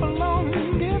 Clap along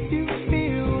if you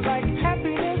feel like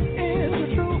happiness is the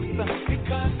truth.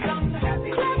 Because I'm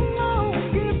happy. Clap along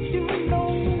if you know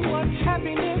what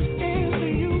happiness is to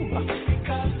you.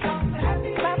 Because I'm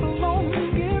happy. Clap along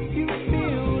if you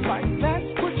feel like that's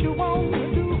what you want to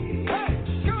do. Hey,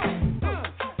 go.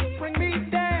 Bring me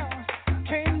down,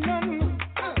 can't none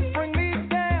bring me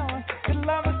down. Your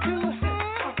lover too,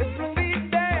 bring me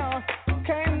down,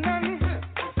 can't none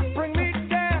bring me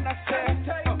down. I said,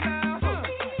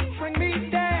 bring me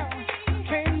down,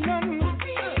 can't none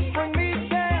bring me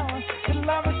down. Your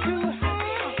lover too,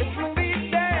 bring me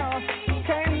down,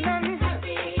 can't none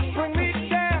bring me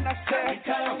down. I said,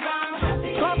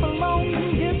 clap along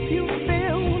if you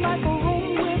feel like a room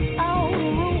without a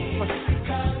roof.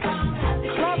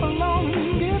 Clap along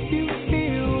if you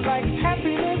feel like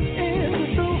happiness is the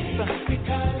truth.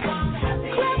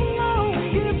 Clap along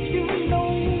if you know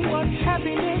what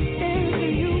happiness is to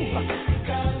you.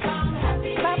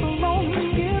 Clap along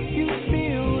if you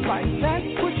feel like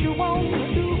that's what you want to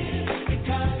do.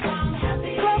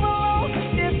 Clap along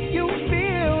if you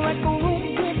feel like a room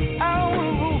without a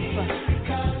roof.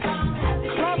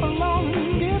 Clap along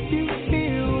if you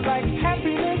feel like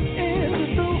happiness is the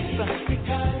truth.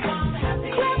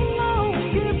 Clap along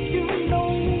if you know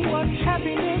what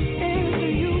happiness is to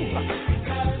you.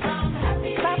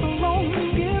 Clap along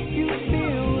if you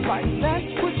feel like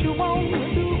that's what you want to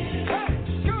do.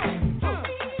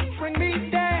 Bring me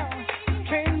down,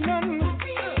 can't none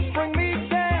bring me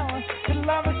down. Your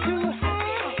lover too,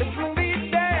 bring me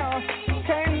down,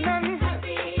 can't none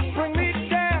bring me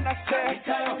down. I said,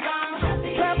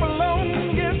 clap along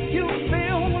if you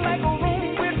feel like a room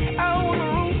without a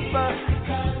roof.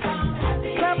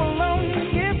 Clap along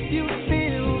if you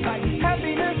feel like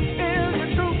happiness is the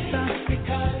truth.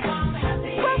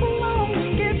 Clap along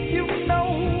if you know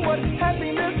what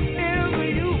happiness is to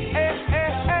you.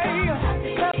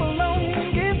 Clap along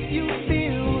if you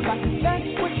feel like that's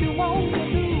what you want to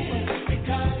do.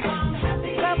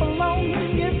 Clap along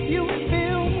if you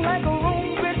feel like a room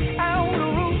without a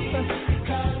roof.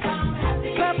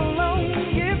 Clap along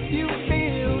if you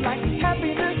feel like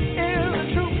happiness is the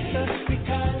truth.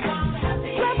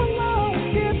 Clap along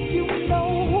if you know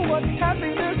what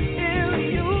happiness is to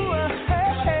you.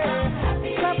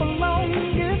 Clap along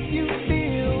if you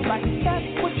feel like that's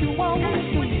what you want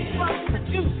to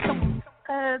do.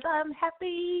 Cause I'm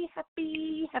happy,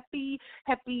 happy, happy,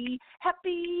 happy,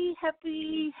 happy,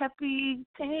 happy, happy.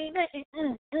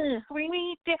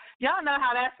 Y'all know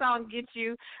how that song gets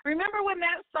you. Remember when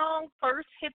that song first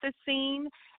hit the scene?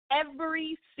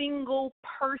 Every single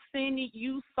person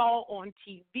you saw on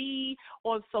TV,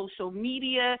 on social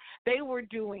media, they were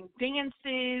doing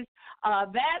dances.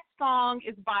 That song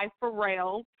is by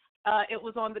Pharrell. It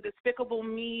was on the Despicable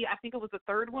Me, I think it was the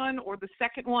third one or the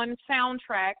second one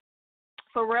soundtrack.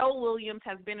 Pharrell Williams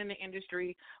has been in the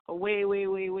industry for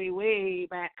way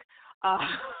back.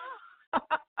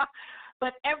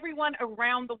 but everyone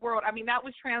around the world. I mean, that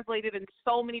was translated in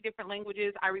so many different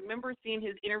languages. I remember seeing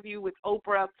his interview with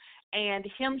Oprah and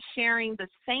him sharing the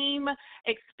same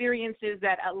experiences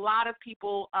that a lot of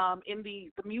people in the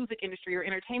music industry or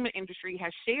entertainment industry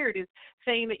has shared, is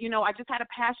saying that, I just had a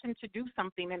passion to do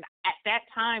something. And at that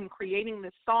time, creating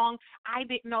this song, I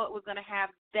didn't know it was going to have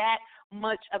that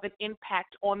much of an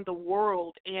impact on the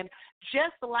world. And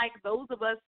just like those of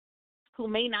us who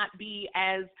may not be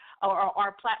as, or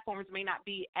our platforms may not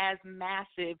be as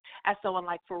massive as someone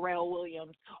like Pharrell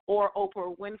Williams or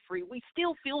Oprah Winfrey, we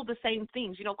still feel the same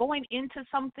things. Going into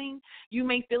something, you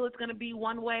may feel it's going to be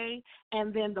one way,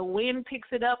 and then the wind picks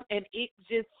it up, and it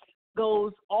just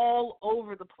goes all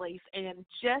over the place. And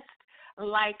just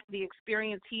like the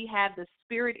experience he had, the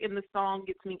spirit in the song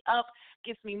gets me up,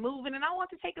 gets me moving, and I want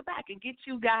to take it back and get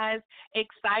you guys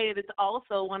excited. It's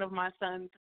also one of my son's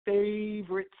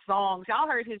favorite songs. Y'all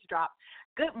heard his drop.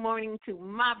 Good morning to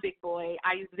my big boy,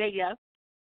 Isaiah,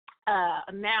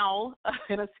 now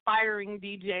an aspiring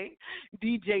DJ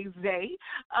Zay.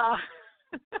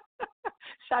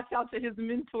 Shout out to his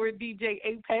mentor, DJ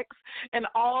Apex, and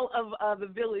all of the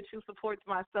village who supports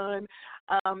my son.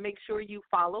 Make sure you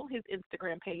follow his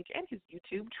Instagram page and his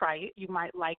YouTube. Try it. You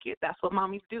might like it. That's what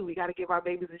mommies do. We got to give our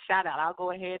babies a shout-out. I'll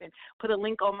go ahead and put a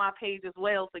link on my page as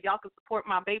well so y'all can support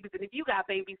my babies. And if you got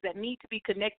babies that need to be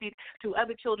connected to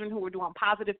other children who are doing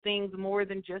positive things more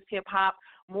than just hip-hop,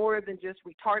 more than just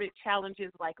retarded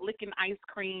challenges like licking ice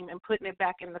cream and putting it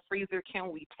back in the freezer,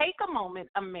 can we take a moment,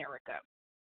 America,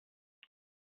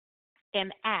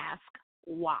 and ask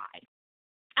why?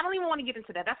 I don't even want to get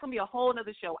into that. That's going to be a whole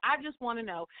other show. I just want to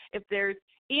know if there's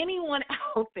anyone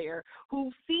out there who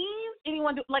sees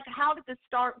anyone like, how did this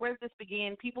start? Where did this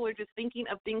begin? People are just thinking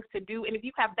of things to do. And if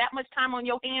you have that much time on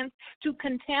your hands to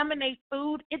contaminate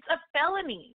food, it's a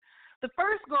felony. The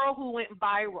first girl who went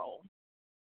viral.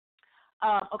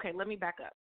 Okay, let me back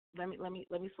up. Let me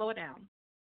slow it down.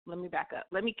 Let me back up.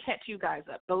 Let me catch you guys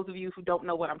up, those of you who don't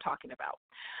know what I'm talking about.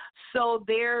 So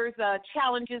there's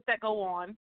challenges that go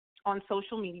on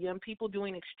social media and people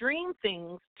doing extreme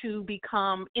things to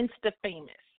become Insta-famous.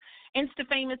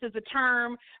 Insta-famous is a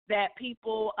term that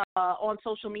people on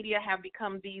social media have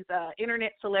become these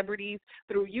internet celebrities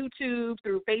through YouTube,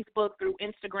 through Facebook, through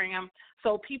Instagram.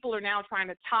 So people are now trying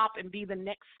to top and be the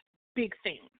next big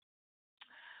thing.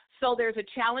 So there's a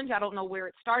challenge. I don't know where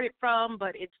it started from,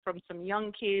 but it's from some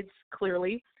young kids,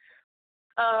 clearly,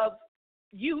 of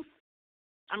youth.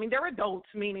 I mean, they're adults,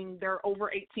 meaning they're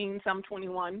over 18, some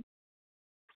 21,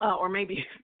 or maybe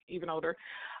even older.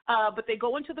 But they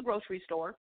go into the grocery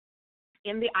store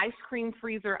in the ice cream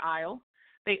freezer aisle.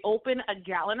 They open a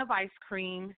gallon of ice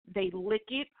cream. They lick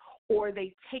it, or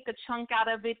they take a chunk out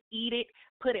of it, eat it,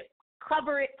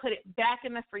 cover it, put it back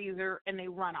in the freezer, and they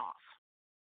run off.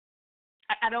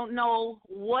 I don't know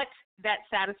what that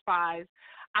satisfies.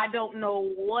 I don't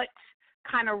know what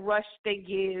kind of rush they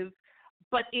give,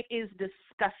 but it is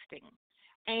disgusting.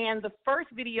 And the first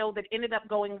video that ended up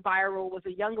going viral was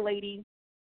a young lady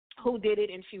who did it,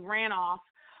 and she ran off.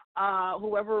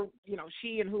 Whoever,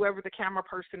 she and whoever the camera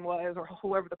person was, or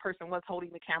whoever the person was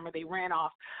holding the camera, they ran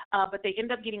off. But they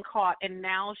ended up getting caught, and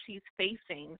now she's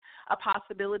facing a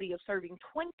possibility of serving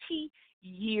 20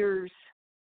 years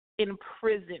in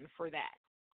prison for that.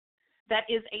 That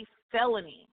is a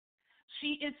felony.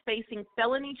 She is facing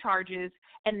felony charges,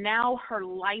 and now her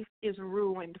life is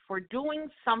ruined for doing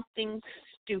something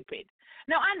stupid.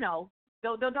 Now, I know,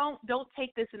 don't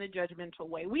take this in a judgmental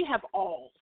way. We have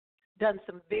all done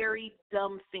some very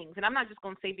dumb things, and I'm not just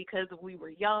going to say because we were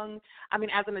young. I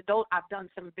mean, as an adult, I've done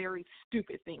some very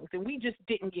stupid things, and we just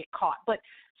didn't get caught. But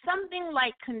something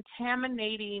like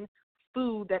contaminating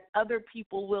food that other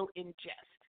people will ingest.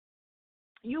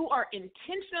 You are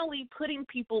intentionally putting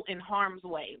people in harm's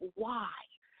way. Why?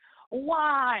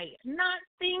 Not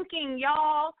thinking,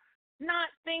 y'all. Not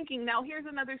thinking. Now, here's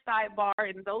another sidebar,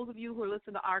 and those of you who are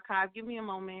listening to archive, give me a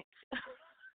moment.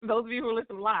 Those of you who are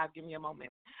listening live, give me a moment.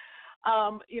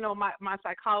 My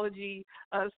psychology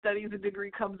studies and degree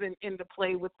comes into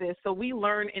play with this. So we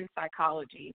learn in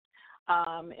psychology,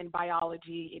 in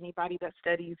biology, anybody that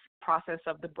studies process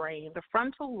of the brain, the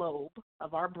frontal lobe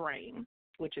of our brain,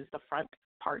 which is the front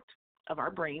part of our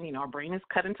brain. Our brain is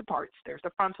cut into parts. There's the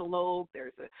frontal lobe.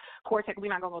 There's the cortex. We're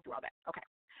not going to go through all that. Okay.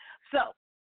 So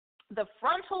the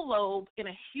frontal lobe in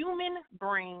a human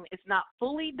brain is not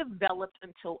fully developed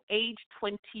until age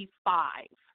 25.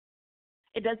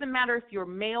 It doesn't matter if you're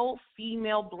male,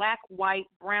 female, black, white,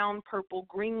 brown, purple,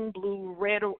 green, blue,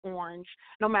 red, or orange.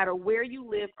 No matter where you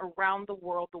live around the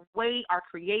world, the way our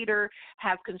Creator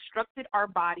has constructed our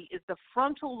body is the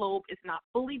frontal lobe is not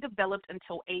fully developed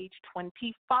until age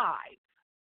 25.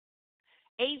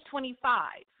 age 25.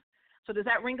 So does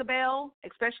that ring a bell?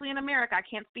 Especially in America. I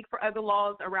can't speak for other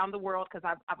laws around the world because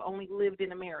I've only lived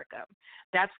in America.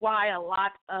 That's why a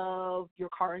lot of your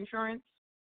car insurance,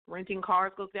 renting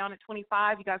cars goes down at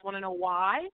 25. You guys want to know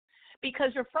why?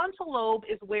 Because your frontal lobe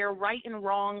is where right and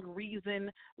wrong,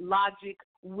 reason, logic,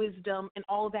 wisdom, and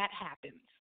all that happens.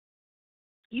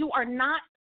 You are not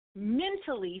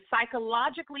mentally,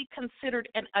 psychologically considered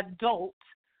an adult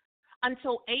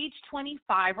until age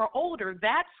 25 or older.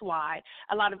 That's why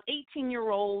a lot of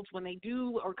 18-year-olds, when they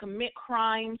do or commit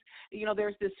crimes,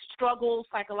 there's this struggle,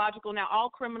 psychological. Now, all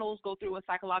criminals go through a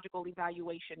psychological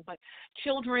evaluation, but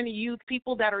children, youth,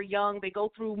 people that are young, they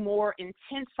go through more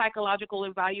intense psychological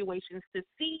evaluations to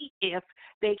see if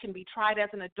they can be tried as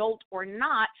an adult or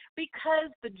not, because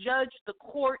the judge, the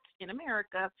court in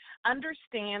America,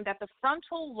 understand that the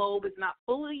frontal lobe is not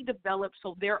fully developed,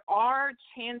 so there are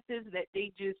chances that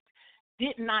they just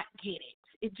did not get it.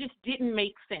 It just didn't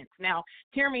make sense. Now,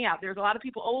 hear me out. There's a lot of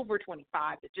people over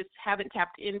 25 that just haven't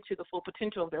tapped into the full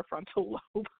potential of their frontal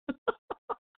lobe.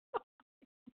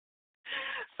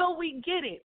 So we get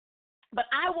it. But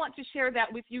I want to share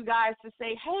that with you guys to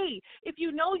say, hey, if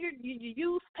you know your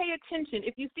youth, pay attention.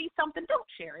 If you see something, don't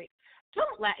share it.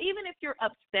 Don't laugh. Even if you're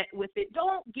upset with it,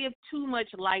 don't give too much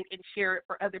light and share it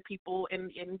for other people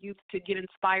and youth to get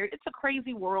inspired. It's a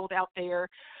crazy world out there.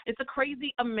 It's a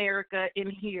crazy America in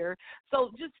here.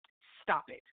 So just stop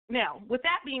it. Now, with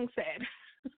that being said,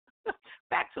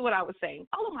 back to what I was saying.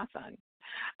 Follow my son,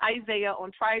 Isaiah,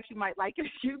 on Try It You Might Like It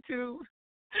YouTube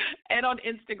and on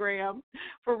Instagram.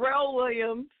 Pharrell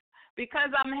Williams, Because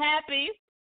I'm Happy.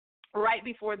 Right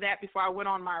before that, before I went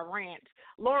on my rant,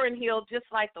 Lauryn Hill, Just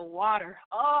Like the Water.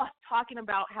 Oh, talking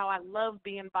about how I love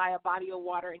being by a body of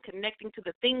water and connecting to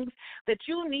the things that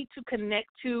you need to connect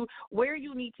to, where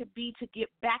you need to be to get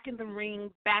back in the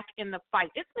ring, back in the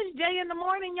fight. It's Miz J in the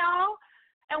morning, y'all.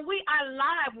 And we are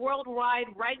live worldwide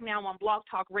right now on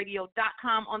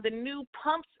blogtalkradio.com on the new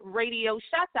Pumps Radio.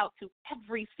 Shouts out to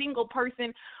every single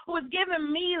person who has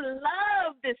given me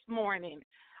love this morning.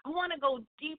 I want to go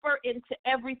deeper into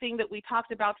everything that we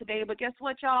talked about today, but guess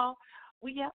what, y'all?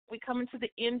 We coming to the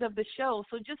end of the show.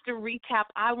 So just to recap,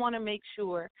 I want to make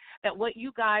sure that what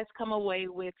you guys come away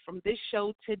with from this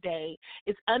show today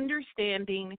is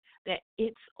understanding that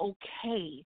it's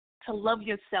okay to love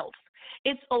yourself.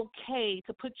 It's okay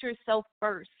to put yourself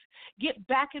first. Get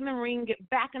back in the ring, get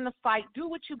back in the fight. Do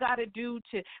what you got to do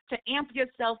to amp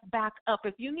yourself back up.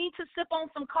 If you need to sip on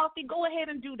some coffee, go ahead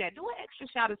and do that. Do an extra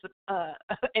shot of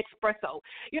espresso.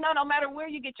 No matter where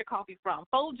you get your coffee from,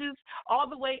 Folgers all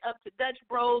the way up to Dutch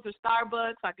Bros or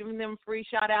Starbucks. I'm giving them a free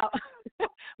shout out.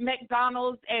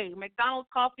 McDonald's, McDonald's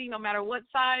coffee, no matter what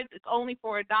size, it's only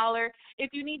for $1.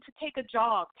 If you need to take a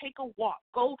jog, take a walk,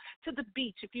 go to the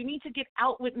beach. If you need to get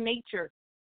out with nature,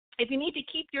 if you need to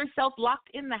keep yourself locked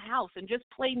in the house and just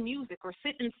play music or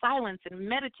sit in silence and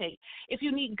meditate, if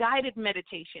you need guided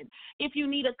meditation, if you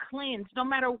need a cleanse, no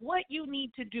matter what you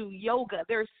need to do, yoga,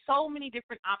 there's so many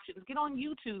different options. Get on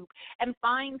YouTube and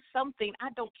find something. I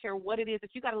don't care what it is.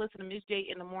 If you got to listen to Miz J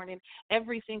in the morning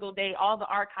every single day, all the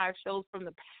archive shows from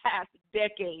the past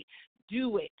decade,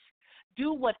 do it.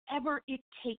 Do whatever it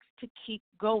takes to keep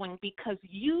going, because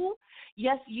you,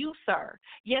 yes, you, sir,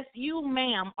 yes, you,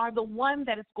 ma'am, are the one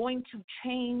that is going to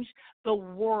change the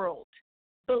world.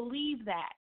 Believe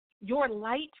that. Your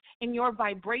light and your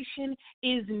vibration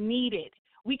is needed.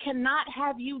 We cannot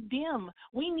have you dim.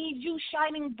 We need you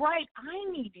shining bright.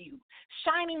 I need you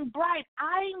shining bright.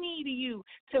 I need you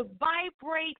to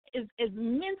vibrate as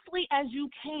immensely as you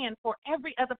can for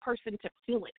every other person to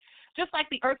feel it. Just like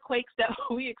the earthquakes that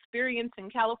we experience in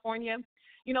California,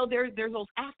 there's those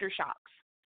aftershocks.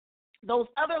 Those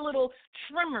other little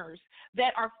tremors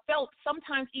that are felt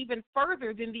sometimes even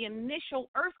further than the initial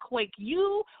earthquake.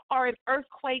 You are an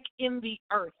earthquake in the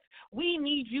earth. We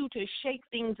need you to shake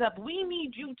things up. We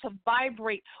need you to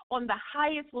vibrate on the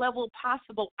highest level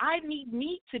possible. I need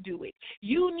me to do it.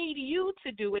 You need you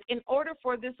to do it in order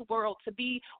for this world to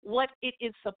be what it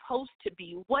is supposed to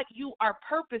be. What you are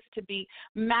purposed to be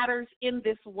matters in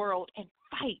this world. And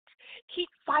fight. Keep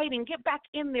fighting. Get back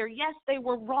in there. Yes, they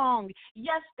were wrong.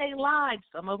 Yes, they lied.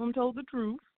 Some of them told the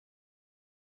truth.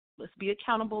 Let's be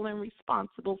accountable and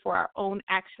responsible for our own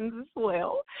actions as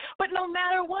well. But no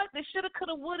matter what, the shoulda,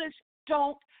 coulda, woulda,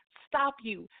 don't stop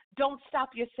you. Don't stop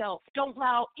yourself. Don't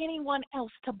allow anyone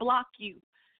else to block you.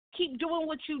 Keep doing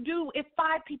what you do. If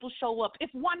 5 people show up, if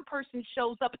 1 person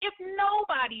shows up, if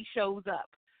nobody shows up.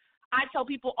 I tell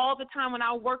people all the time when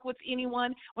I work with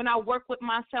anyone, when I work with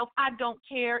myself, I don't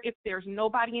care if there's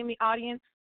nobody in the audience.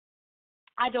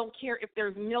 I don't care if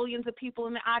there's millions of people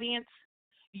in the audience.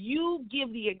 You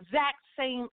give the exact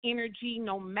same energy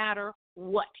no matter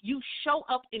what. You show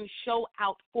up and show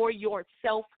out for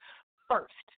yourself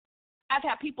first. I've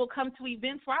had people come to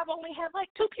events where I've only had like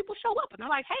 2 people show up, and they're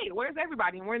like, hey, where's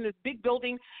everybody? And we're in this big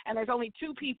building, and there's only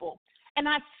 2 people. And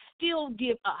I still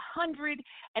give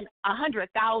 100,000%.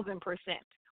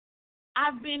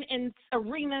 I've been in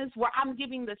arenas where I'm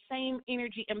giving the same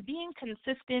energy, and being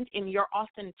consistent in your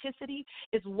authenticity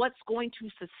is what's going to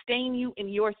sustain you in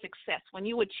your success. When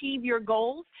you achieve your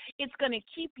goals, it's going to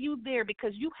keep you there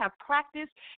because you have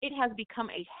practiced. It has become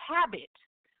a habit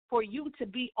for you to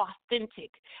be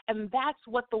authentic, and that's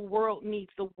what the world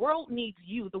needs. The world needs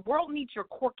you. The world needs your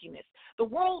quirkiness. The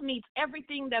world needs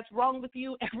everything that's wrong with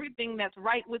you, everything that's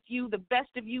right with you, the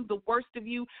best of you, the worst of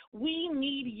you. We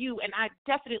need you, and I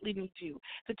definitely need you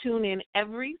to tune in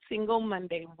every single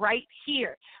Monday right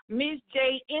here. Miz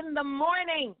J in the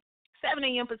morning, 7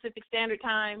 a.m. Pacific Standard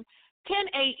Time, 10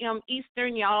 a.m.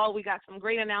 Eastern, y'all. We got some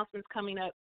great announcements coming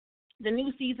up. The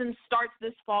new season starts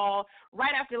this fall,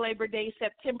 right after Labor Day,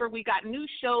 September. We got new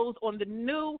shows on the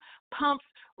new Pumps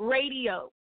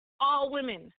Radio. All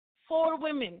women, for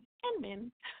women, and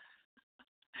men.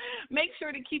 Make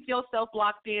sure to keep yourself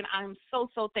locked in. I'm so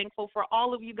thankful for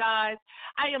all of you guys.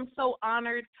 I am so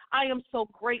honored. I am so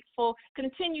grateful.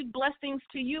 Continued blessings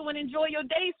to you, and enjoy your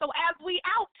day. So as we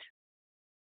out,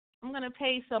 I'm going to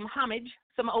pay some homage,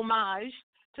 some homage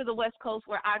to the West Coast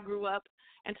where I grew up,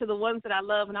 and to the ones that I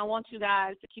love, and I want you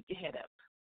guys to keep your head up.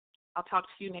 I'll talk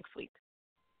to you next week.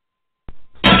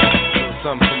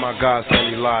 Something for my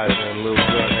godson Elijah and a little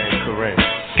girl named Corinne.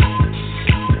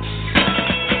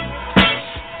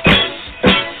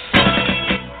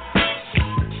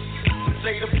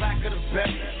 Say the blacker the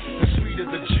better, the sweeter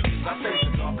the juice. I say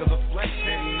the darker the flesh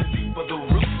and the deeper the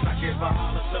roots. I give a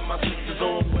holler to my sisters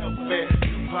on welfare.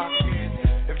 Tupac kids,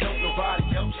 if don't nobody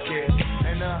else care.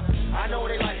 And I know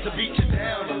they like to beat you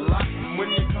down a lot. When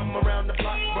you come around the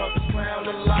block, brothers clown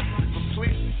a lot. But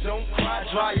please don't cry,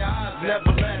 dry your eyes,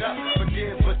 never let up.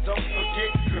 Forgive, but don't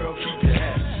forget, girl, keep your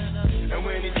head up. And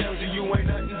when he tells you you ain't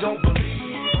nothing, don't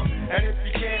believe him. And if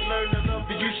you can't learn to love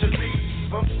you, you should leave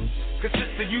him. Cause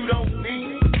sister, you don't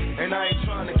need it. And I ain't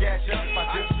trying to gas you up,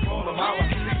 I just call them how I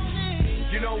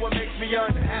see. You know what makes me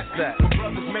unhappy? That when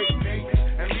brothers make babies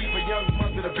and leave a young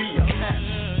mother to be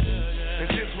unhappy. And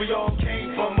since we all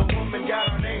came from a woman, got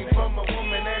our name from a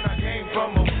woman, and I came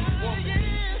from a woman.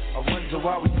 I wonder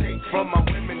why we take from our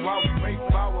women, why we rape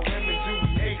our women, do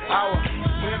we hate our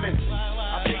women?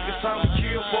 I think it's time we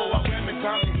kill for our women,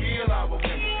 time to heal our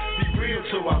women, be real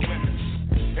to our women.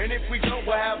 And if we don't,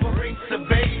 we'll have a race of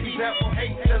babies that will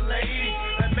hate the lady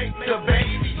that make the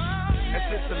baby. And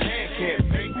since the man can't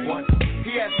make one,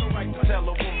 he has no right to tell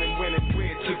a woman when and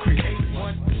where to create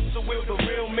one. So will the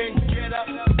real men get up?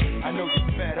 I know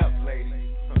you're fed up,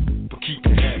 lady, but keep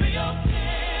your head up.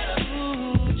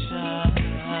 Ooh, child,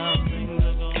 things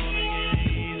are gonna get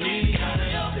easy. Ooh,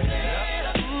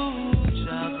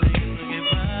 child, things will get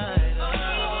brighter.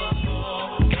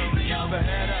 Keep your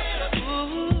head up.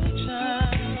 Ooh, child,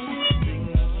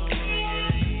 things are gonna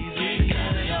get easy.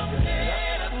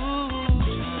 Ooh, child,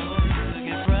 things will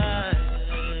get brighter.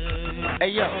 Hey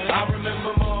yo, I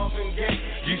remember Marvin Gaye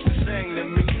used to sing to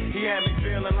me. He had me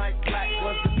feeling like black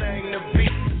was the thing to be.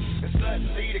 And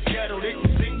suddenly the ghetto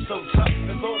didn't seem so tough.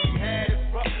 And though we had it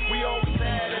rough, we always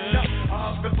had enough. I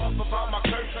huffed and puffed about my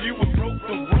curfew and broke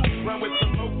the rules. Went with the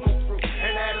local crew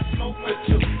and had a smoke or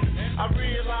two. I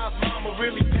realized mama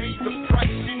really paid the price.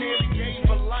 She nearly gave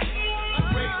her life to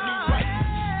raise me right.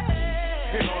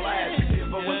 And all I had to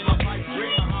give her was my pipe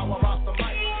dream of how I rock the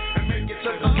mic and make it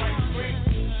to the right screen.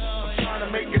 I'm trying to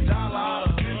make $1 out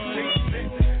of 15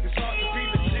 cents. It's hard to be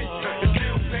the shit and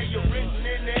still pay your rent. And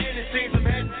in the end, it seems I'm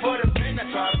heading for the pen. I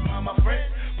try to find my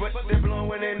friends, but they're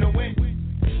blowing in the wind.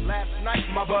 Last night,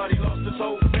 my buddy lost his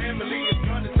whole family. It's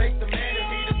gonna take the man in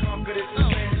me to conquer this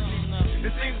insanity.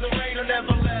 It seems the rain will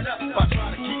never let up. I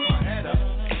try to keep my head up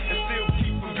and still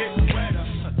keep from getting wetter.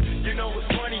 You know it's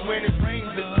funny when it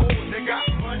rains and pours. They got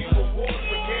money for wars,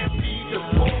 but can't feed the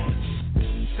poor.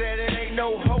 Said it ain't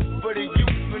no hope for the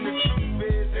youth, and the truth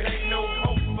is it ain't no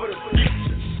hope for the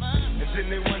future. And then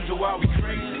they wonder why we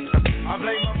crazy. I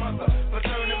blame my mother for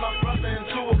turning my brother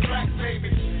into a crack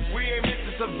baby. We ain't meant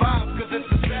to survive cause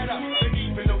it's a setup. And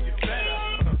even though you're fed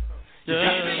up, you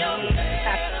got to be your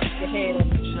head up.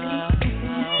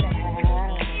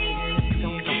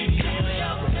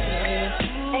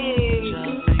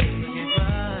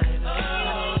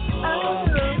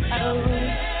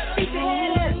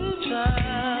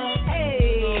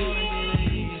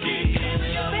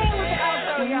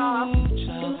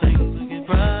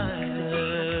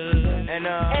 And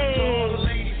to all the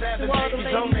ladies having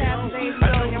babies on their own, I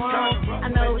know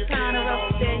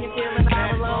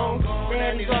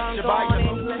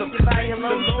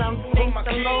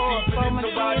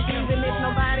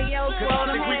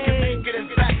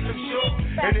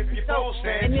all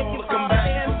stand tall and come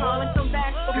back for more.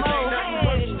 Cause ain't nothing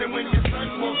worse than when your son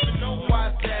wants to know why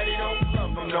daddy don't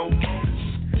love him no more.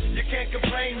 You can't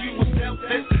complain, you was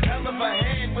selfless. Hell of a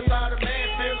hand without a man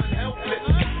feeling helpless.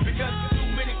 Because there's too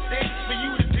many things for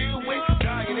you to deal with.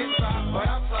 Dying inside, but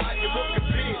outside you're looking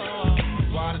big.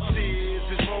 While the tears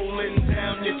is rolling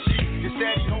down your cheek, it's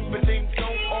daddy hoping things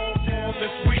don't all fall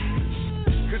this week.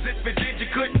 Cause if it did, you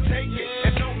couldn't take it.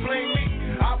 And don't blame me,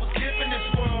 I was given this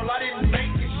world, I didn't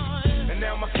make it. And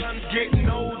now my son's getting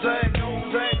older and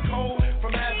older and cold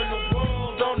from having the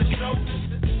world on his shoulders.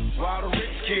 While the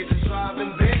rich kids are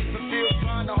driving big, but still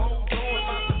trying to hold on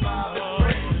to survive and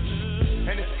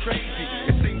friends. And it's crazy,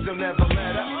 it seems they'll never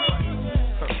let up.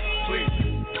 Please,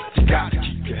 you gotta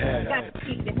keep your head up. Got to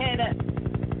keep your head up.